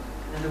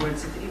 In other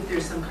words, if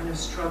there's some kind of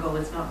struggle,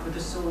 it's not for the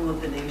soul of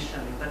the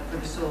nation, but for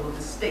the soul of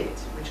the state,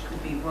 which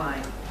could be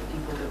why the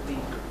people that we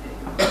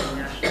call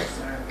nationalists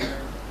are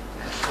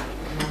actually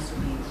can also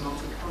be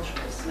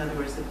multiculturalists. In other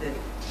words, that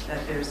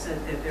there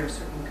are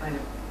certain kind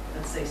of,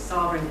 let's say,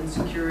 sovereign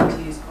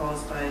insecurities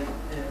caused by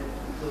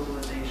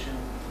globalization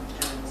in the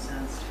general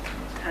sense.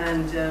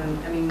 And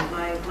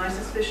my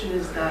suspicion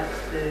is that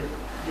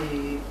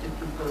the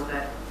people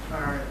that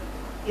are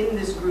in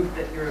this group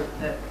that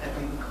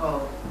we would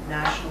call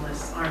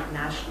nationalists aren't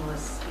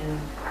nationalists in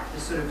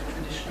the sort of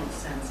traditional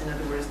sense. In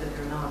other words, that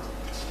they're not.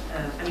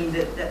 That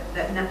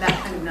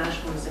kind of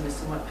nationalism is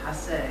somewhat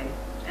passé.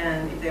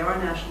 And if they are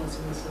nationalists,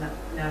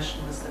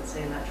 let's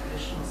say in that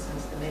traditional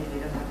sense, then maybe they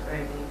don't have very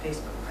many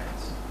Facebook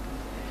friends.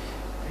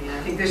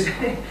 I think there's.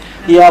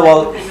 Yeah,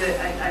 well. I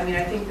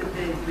think that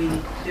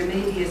there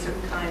may be a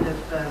certain kind of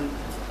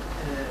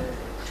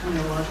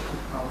terminological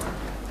problem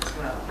as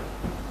well.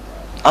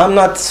 I'm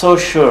not so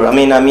sure. I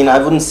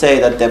wouldn't say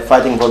that they're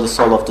fighting for the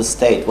soul of the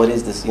state. What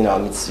is this?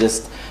 It's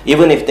just,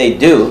 even if they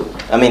do,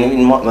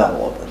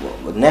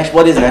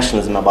 what is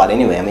nationalism about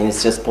anyway?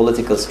 It's just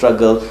political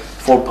struggle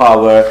for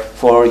power,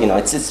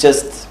 it's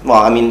just,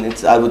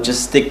 I would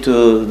just stick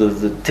to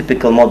the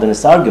typical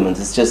modernist arguments.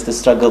 It's just a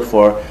struggle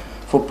for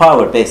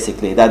power,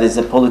 basically. That is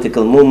a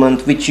political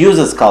movement which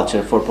uses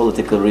culture for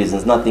political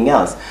reasons, nothing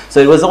else.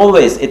 So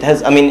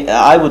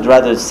I would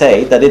rather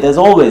say that it has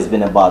always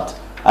been about,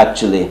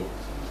 actually,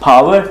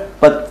 power,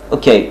 but,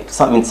 okay,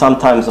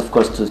 sometimes, of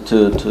course,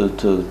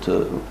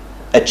 to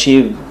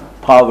achieve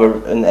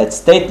power at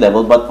state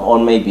level, or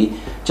maybe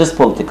just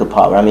political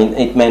power.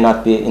 It may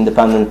not be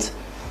independent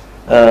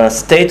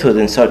statehood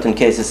in certain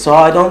cases. So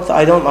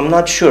I'm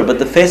not sure. But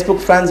the Facebook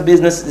friends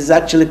business is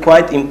actually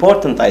quite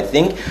important, I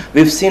think.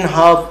 We've seen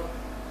how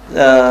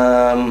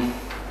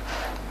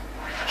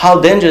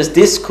dangerous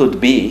this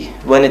could be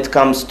when it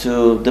comes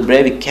to the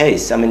Breivik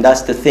case.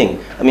 That's the thing.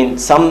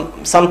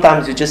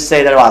 Sometimes you just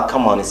say that, oh,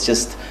 come on, it's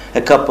just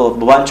a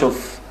bunch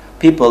of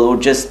people who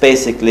just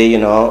basically,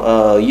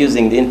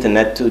 using the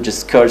internet to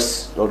just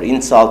curse or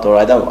insult or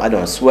I don't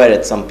know, swear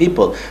at some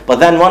people. But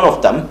then one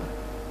of them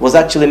was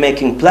actually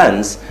making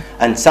plans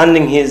and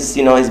sending his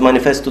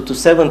manifesto to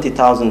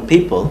 70,000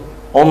 people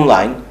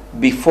online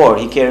before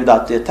he carried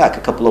out the attack, a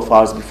couple of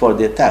hours before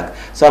the attack.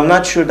 So I'm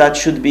not sure that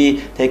should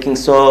be taking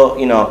so,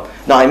 No,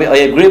 I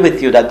agree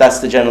with you that that's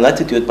the general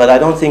attitude, but I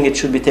don't think it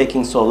should be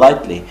taken so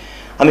lightly.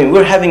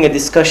 We're having a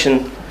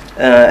discussion.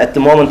 At the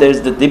moment, there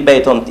is the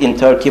debate in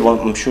Turkey. Well,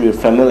 I'm sure you're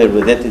familiar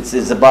with it.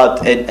 It's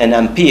about an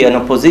MP, an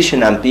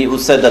opposition MP, who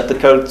said that the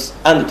Kurds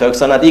and the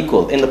Turks are not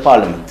equal in the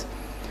parliament.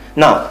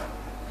 Now,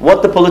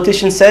 what the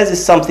politician says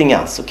is something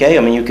else, okay?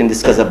 You can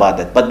discuss about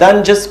that. But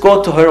then just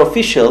go to her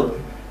official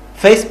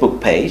Facebook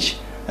page,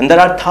 and there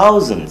are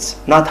thousands,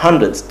 not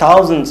hundreds,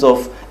 thousands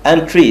of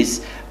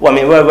entries Well,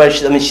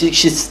 I mean,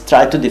 she's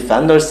tried to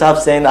defend herself,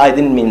 saying, I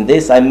didn't mean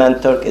this, I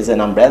meant Turk as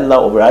an umbrella,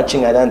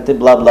 overarching identity,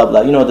 blah, blah,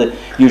 blah. You know, the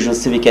usual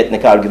civic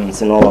ethnic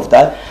arguments and all of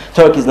that.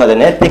 Turk is not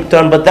an ethnic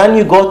term, but then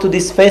you go to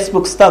this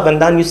Facebook stuff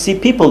and then you see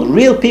people,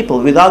 real people,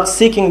 without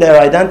seeking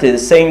their identity,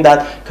 saying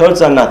that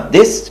Kurds are not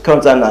this,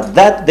 Kurds are not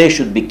that, they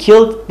should be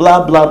killed,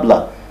 blah, blah,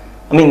 blah.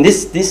 I mean,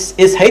 this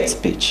is hate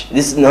speech.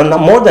 This is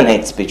not more than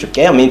hate speech,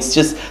 okay? I mean, it's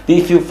just,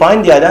 if you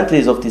find the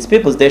identities of these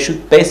peoples, they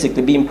should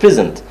basically be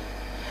imprisoned.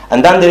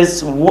 And then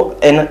there's,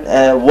 what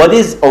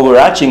is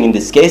overarching in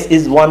this case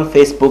is one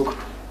Facebook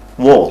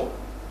wall,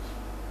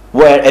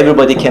 where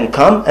everybody can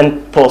come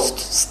and post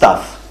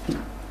stuff.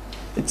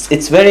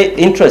 It's very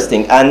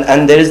interesting,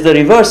 and there is the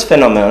reverse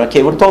phenomenon.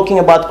 Okay, we're talking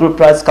about group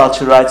rights,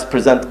 cultural rights,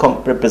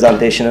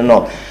 representation and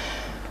all.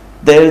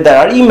 There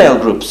are email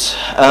groups.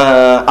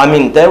 I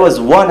mean, there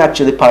was one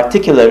actually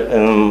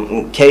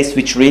particular case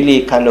which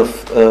really kind of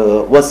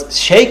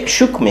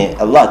shook me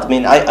a lot. I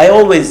mean, I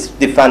always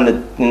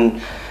defended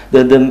in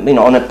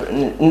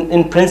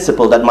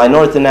principle that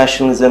minority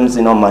nationalisms,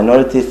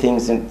 minority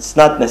things, it's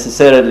not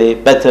necessarily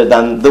better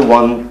than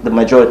the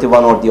majority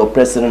one or the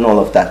oppressor and all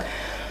of that.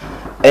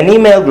 An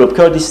email group,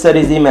 Kurdish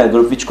Studies email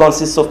group, which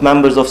consists of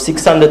members of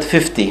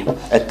 650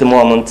 at the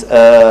moment,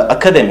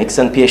 academics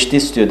and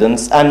PhD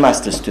students and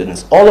master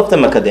students, all of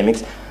them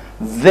academics,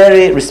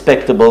 very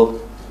respectable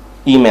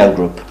email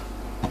group.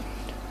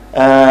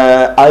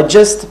 I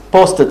just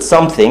posted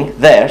something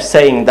there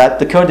saying that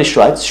the Kurdish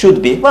rights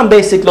should be, well,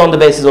 basically on the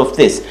basis of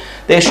this,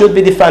 they should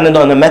be defended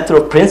on a matter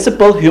of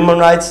principle, human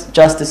rights,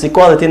 justice,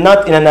 equality,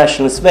 not in a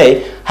nationalist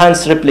way,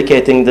 hence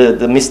replicating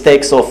the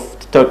mistakes of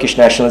Turkish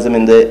nationalism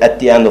at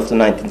the end of the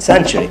 19th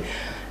century.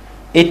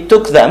 It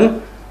took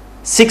them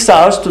 6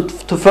 hours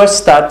to first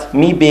start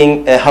me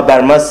being a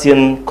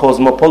Habermasian,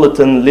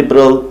 cosmopolitan,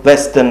 liberal,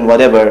 Western,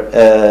 whatever,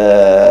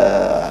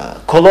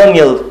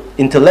 colonial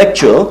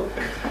intellectual,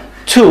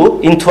 to,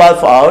 in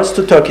 12 hours,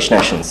 to Turkish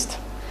nationalist.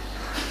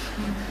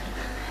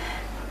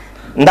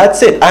 And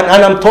that's it.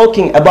 And I'm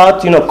talking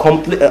about,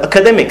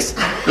 academics.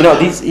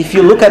 If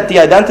you look at the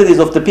identities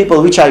of the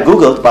people, which I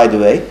Googled, by the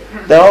way,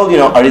 they're all,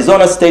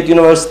 Arizona State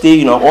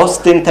University,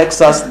 Austin,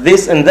 Texas,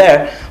 this and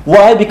there.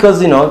 Why?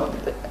 Because,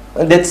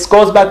 that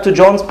goes back to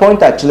John's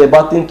point, actually,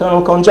 about the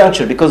internal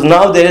conjuncture. Because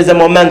now there is a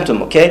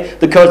momentum, okay?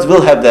 The Kurds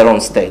will have their own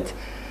state.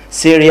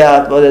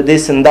 Syria,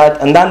 this and that.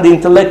 And then the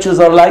intellectuals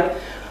are like,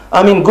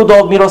 good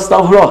old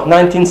Miroslav Hroh,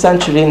 19th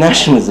century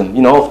nationalism,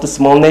 of the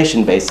small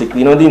nation,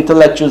 basically. The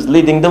intellectuals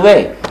leading the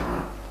way.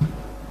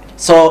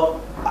 So,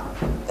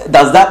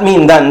 does that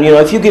mean then,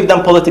 if you give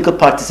them political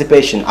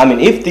participation,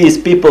 if these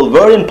people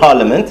were in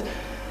parliament,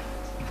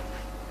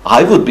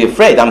 I would be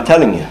afraid, I'm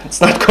telling you.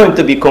 It's not going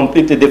to be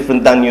completely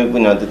different than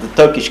the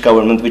Turkish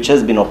government, which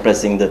has been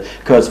oppressing the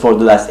Kurds for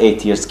the last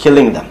 8 years,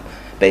 killing them,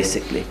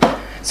 basically.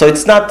 So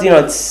it's not,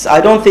 I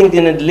don't think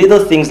in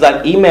little things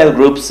like email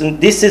groups, and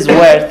this is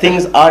where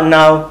things are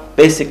now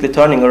basically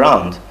turning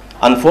around,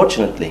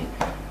 unfortunately.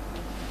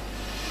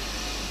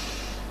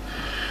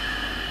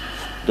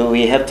 Do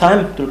we have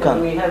time, Turkan?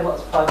 We have,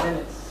 5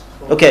 minutes?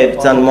 Okay,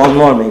 then one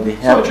more maybe.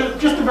 So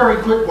just a very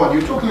quick one.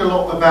 You're talking a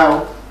lot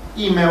about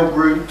email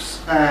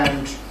groups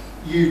and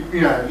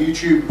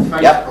YouTube and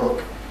Facebook.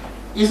 Yep.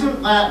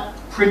 Isn't that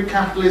print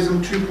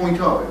capitalism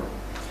 2.0?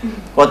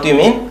 What do you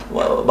mean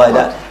by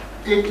that?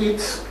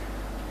 It's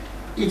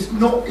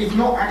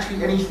not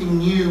actually anything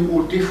new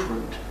or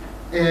different.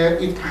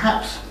 It's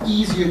perhaps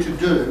easier to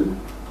do.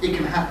 It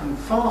can happen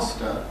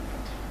faster,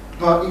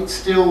 but it's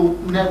still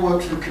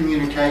networks of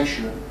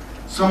communication,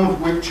 some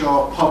of which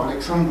are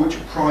public, some of which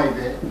are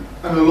private,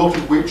 and a lot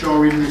of which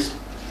are in this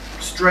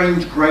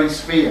strange grey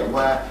sphere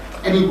where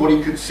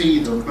anybody could see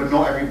them, but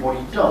not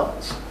everybody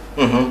does.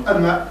 Mm-hmm.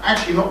 And they're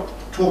actually not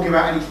talking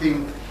about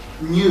anything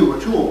new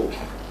at all.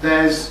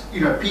 There's,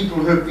 people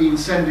who have been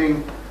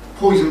sending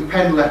poison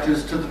pen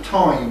letters to the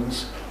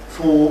Times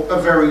for a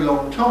very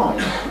long time.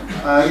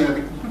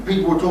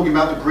 People were talking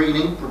about the Green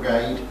Ink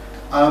Brigade,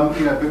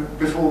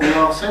 before the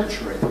last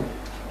century.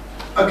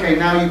 Okay,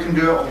 now you can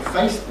do it on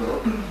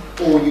Facebook,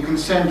 or you can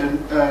send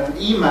an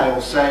email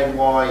saying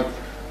why,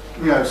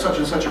 such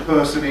and such a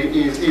person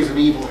is an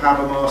evil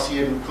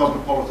Habermasian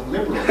cosmopolitan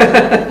liberal.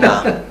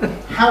 No.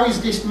 How is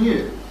this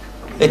new?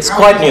 It's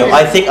quite new.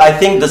 I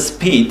think the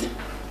speed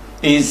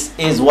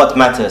is what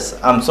matters.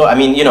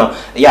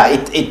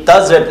 It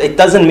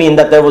doesn't mean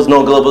that there was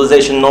no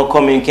globalization, no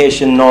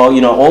communication,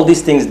 all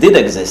these things did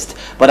exist.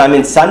 But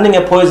sending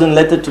a poison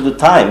letter to the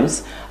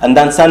Times and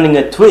then sending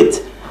a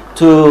tweet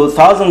to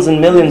thousands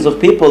and millions of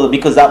people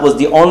because that was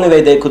the only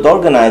way they could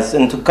organize,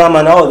 and to come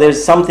and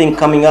there's something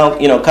coming out,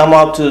 come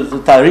out to the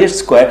Tahrir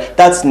Square,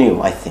 that's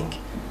new, I think.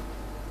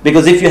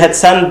 Because if you had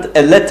sent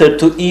a letter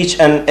to each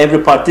and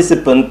every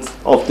participant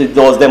of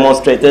those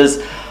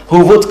demonstrators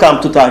who would come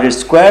to Tahrir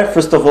Square,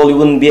 first of all, you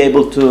wouldn't be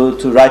able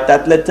to write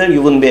that letter,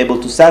 you wouldn't be able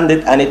to send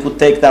it, and it would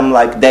take them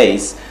like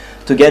days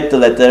to get the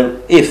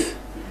letter.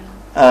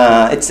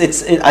 I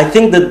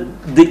think that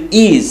the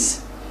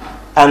ease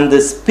and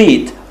the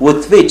speed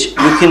with which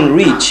you can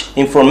reach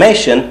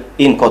information,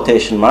 in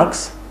quotation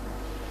marks,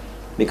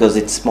 because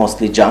it's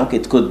mostly junk.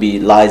 It could be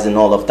lies and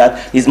all of that.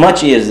 Is much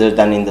easier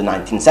than in the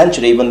 19th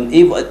century. Even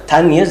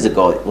 10 years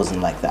ago, it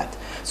wasn't like that.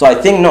 So I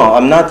think, no,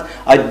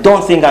 I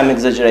don't think I'm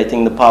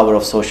exaggerating the power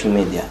of social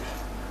media.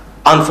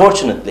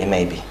 Unfortunately,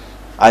 maybe.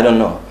 I don't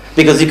know.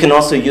 Because you can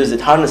also use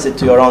it, harness it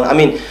to your own. I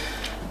mean,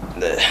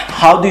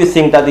 how do you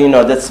think that,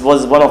 that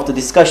was one of the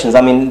discussions.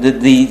 I mean,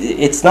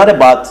 it's not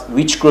about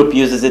which group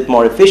uses it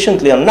more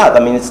efficiently or not. I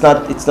mean, it's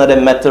not a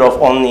matter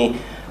of only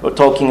we're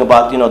talking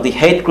about, the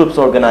hate groups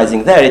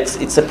organizing there.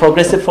 It's a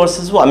progressive force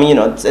as well. I mean,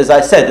 as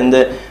I said, in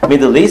the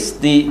Middle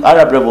East, the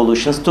Arab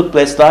revolutions took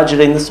place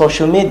largely in the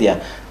social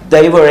media.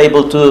 They were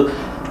able to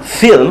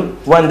film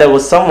when there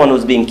was someone who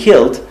was being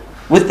killed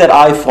with their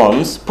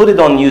iPhones, put it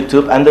on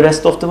YouTube, and the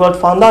rest of the world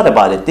found out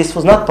about it. This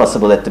was not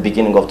possible at the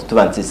beginning of the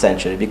 20th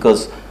century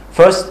because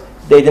first,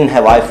 they didn't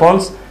have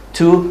iPhones.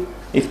 Two,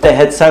 if they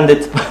had sent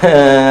it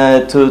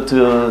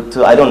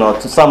to I don't know,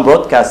 to some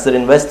broadcaster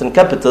in Western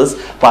capitals,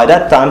 by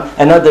that time,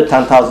 another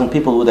 10,000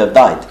 people would have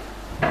died.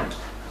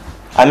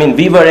 I mean,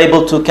 we were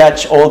able to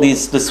catch all the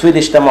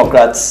Swedish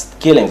Democrats'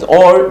 killings,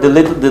 or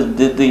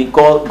the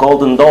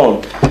Golden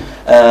Dawn.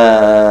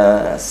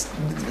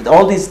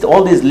 All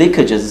these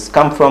leakages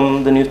come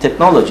from the new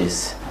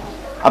technologies.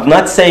 I'm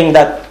not saying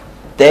that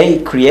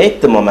they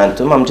create the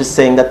momentum. I'm just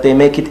saying that they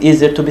make it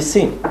easier to be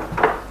seen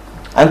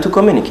and to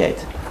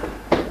communicate.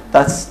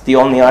 That's the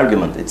only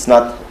argument. It's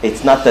not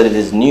that it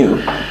is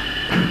new,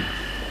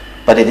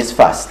 but it is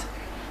fast.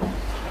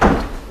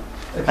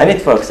 Okay. And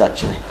it works,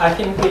 actually. I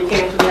think we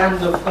came to the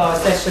end of our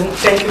session.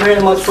 Thank you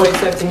very much for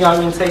accepting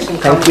our invitation.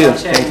 Thank you.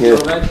 Thank you.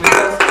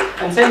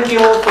 And thank you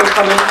all for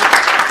coming.